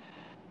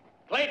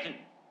 Clayton!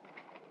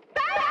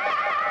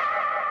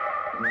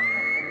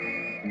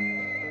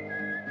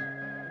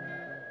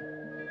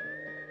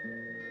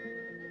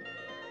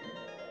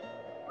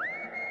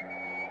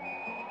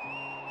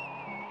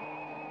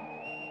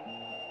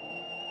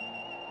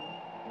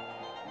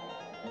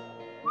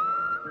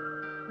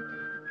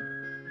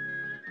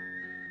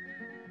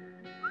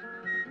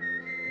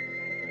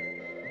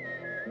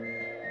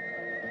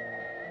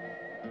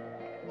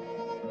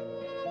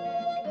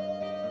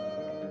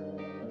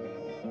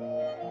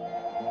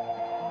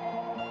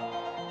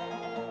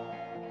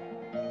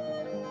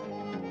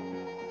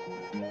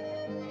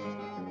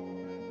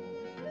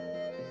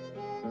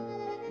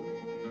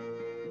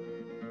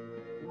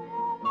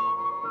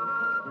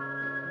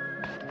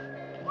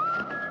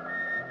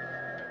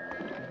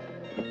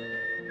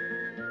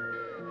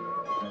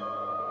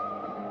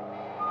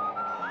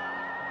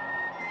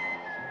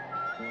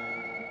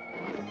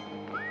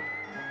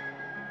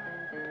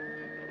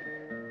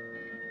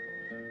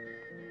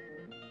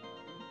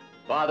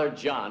 Father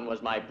John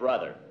was my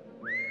brother.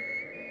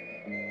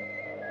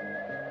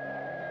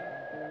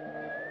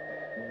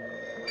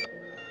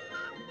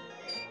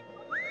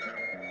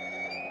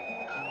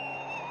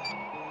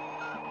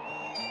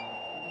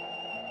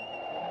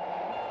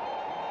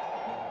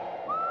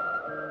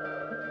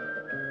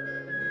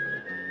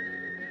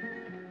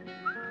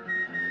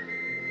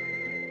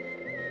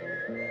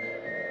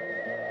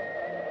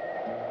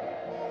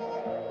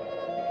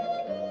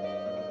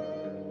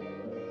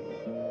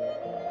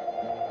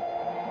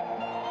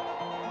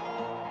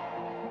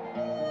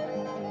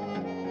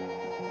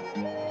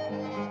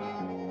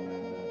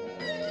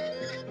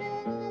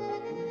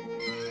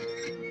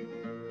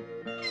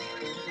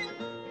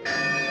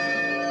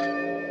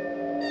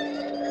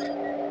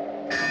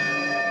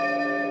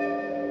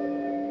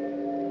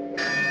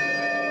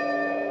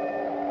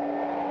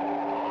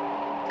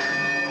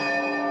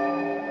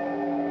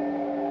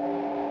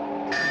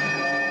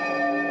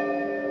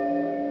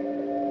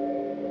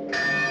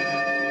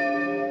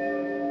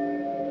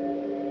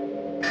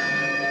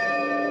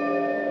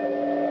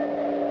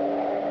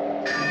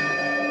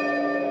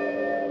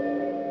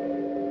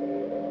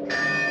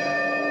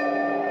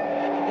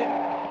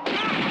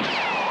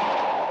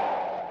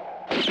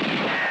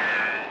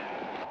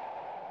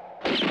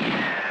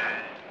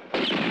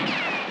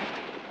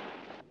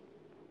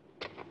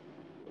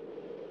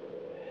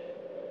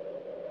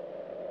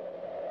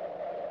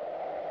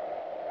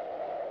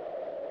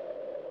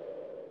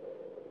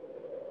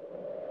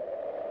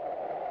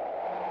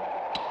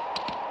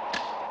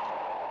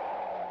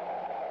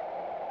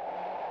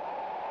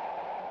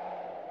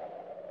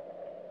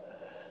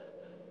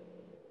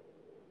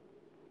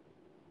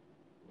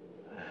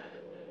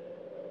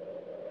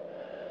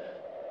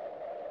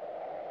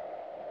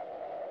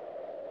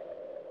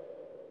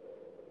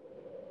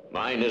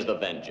 Mine is the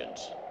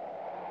vengeance,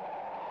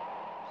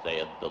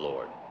 saith the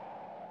Lord.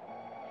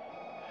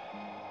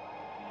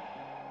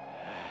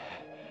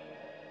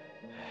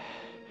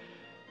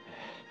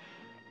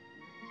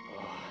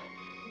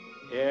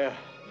 Here.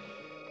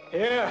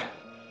 Here.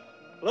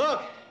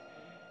 Look.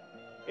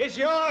 It's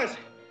yours.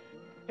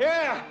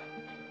 Here.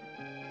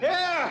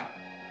 Here.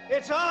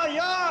 It's all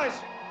yours.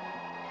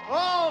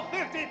 All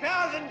 $50,000.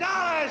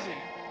 $50,000!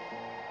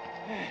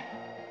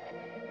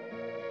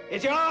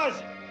 It's yours!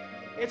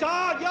 It's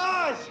all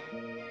yours!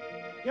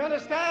 You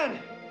understand?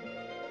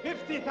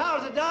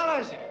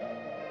 $50,000!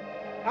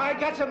 I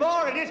got some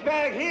more in this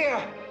bag here!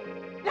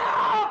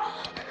 No!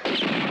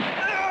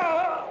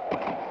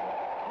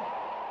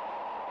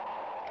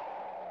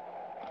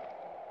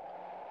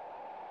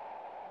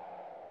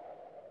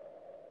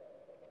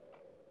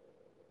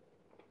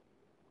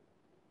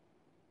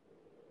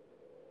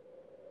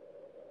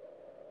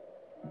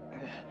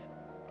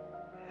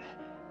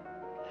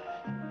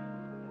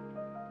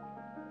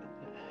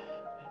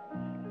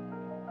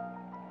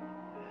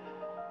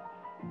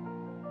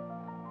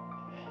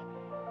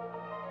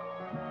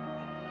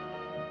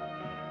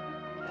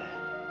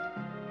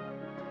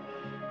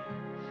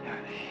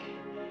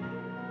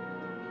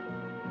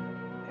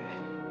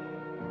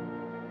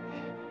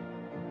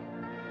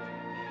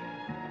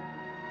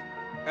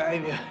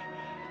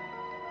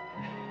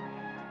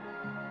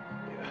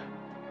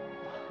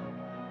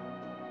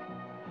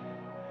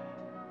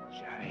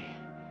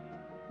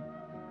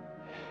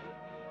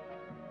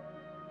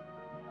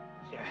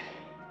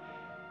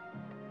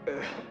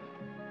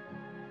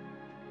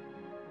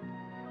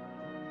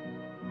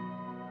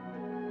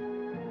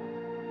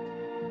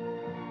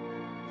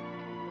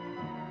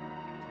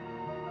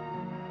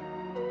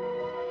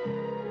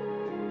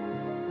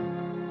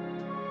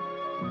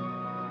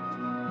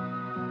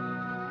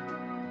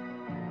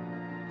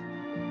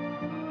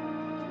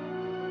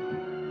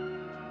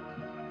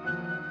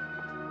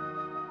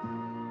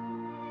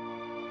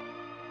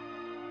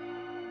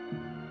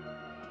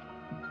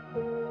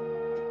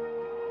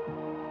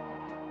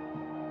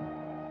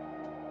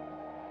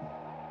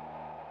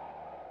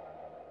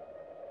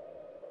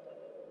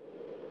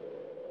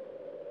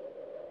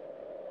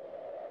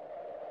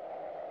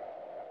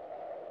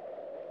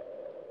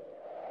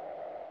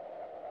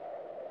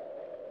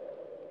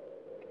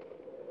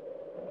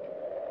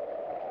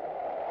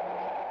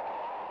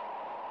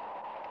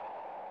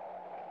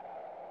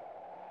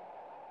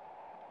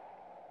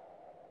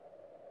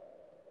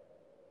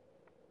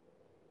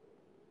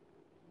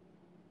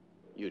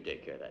 You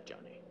take care of that,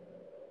 Johnny.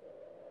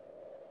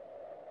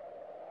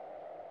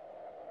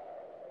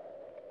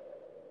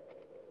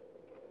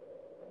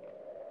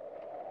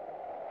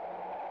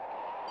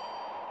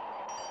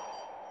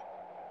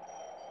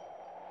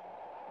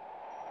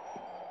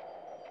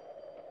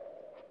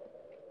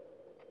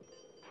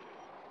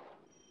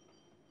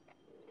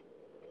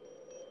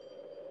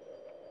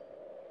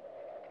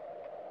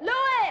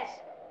 Louis!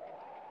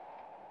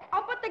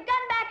 I'll put the gun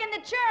back in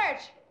the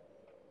church.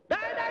 Die,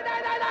 die,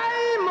 die, die,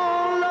 die,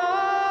 mon Lord.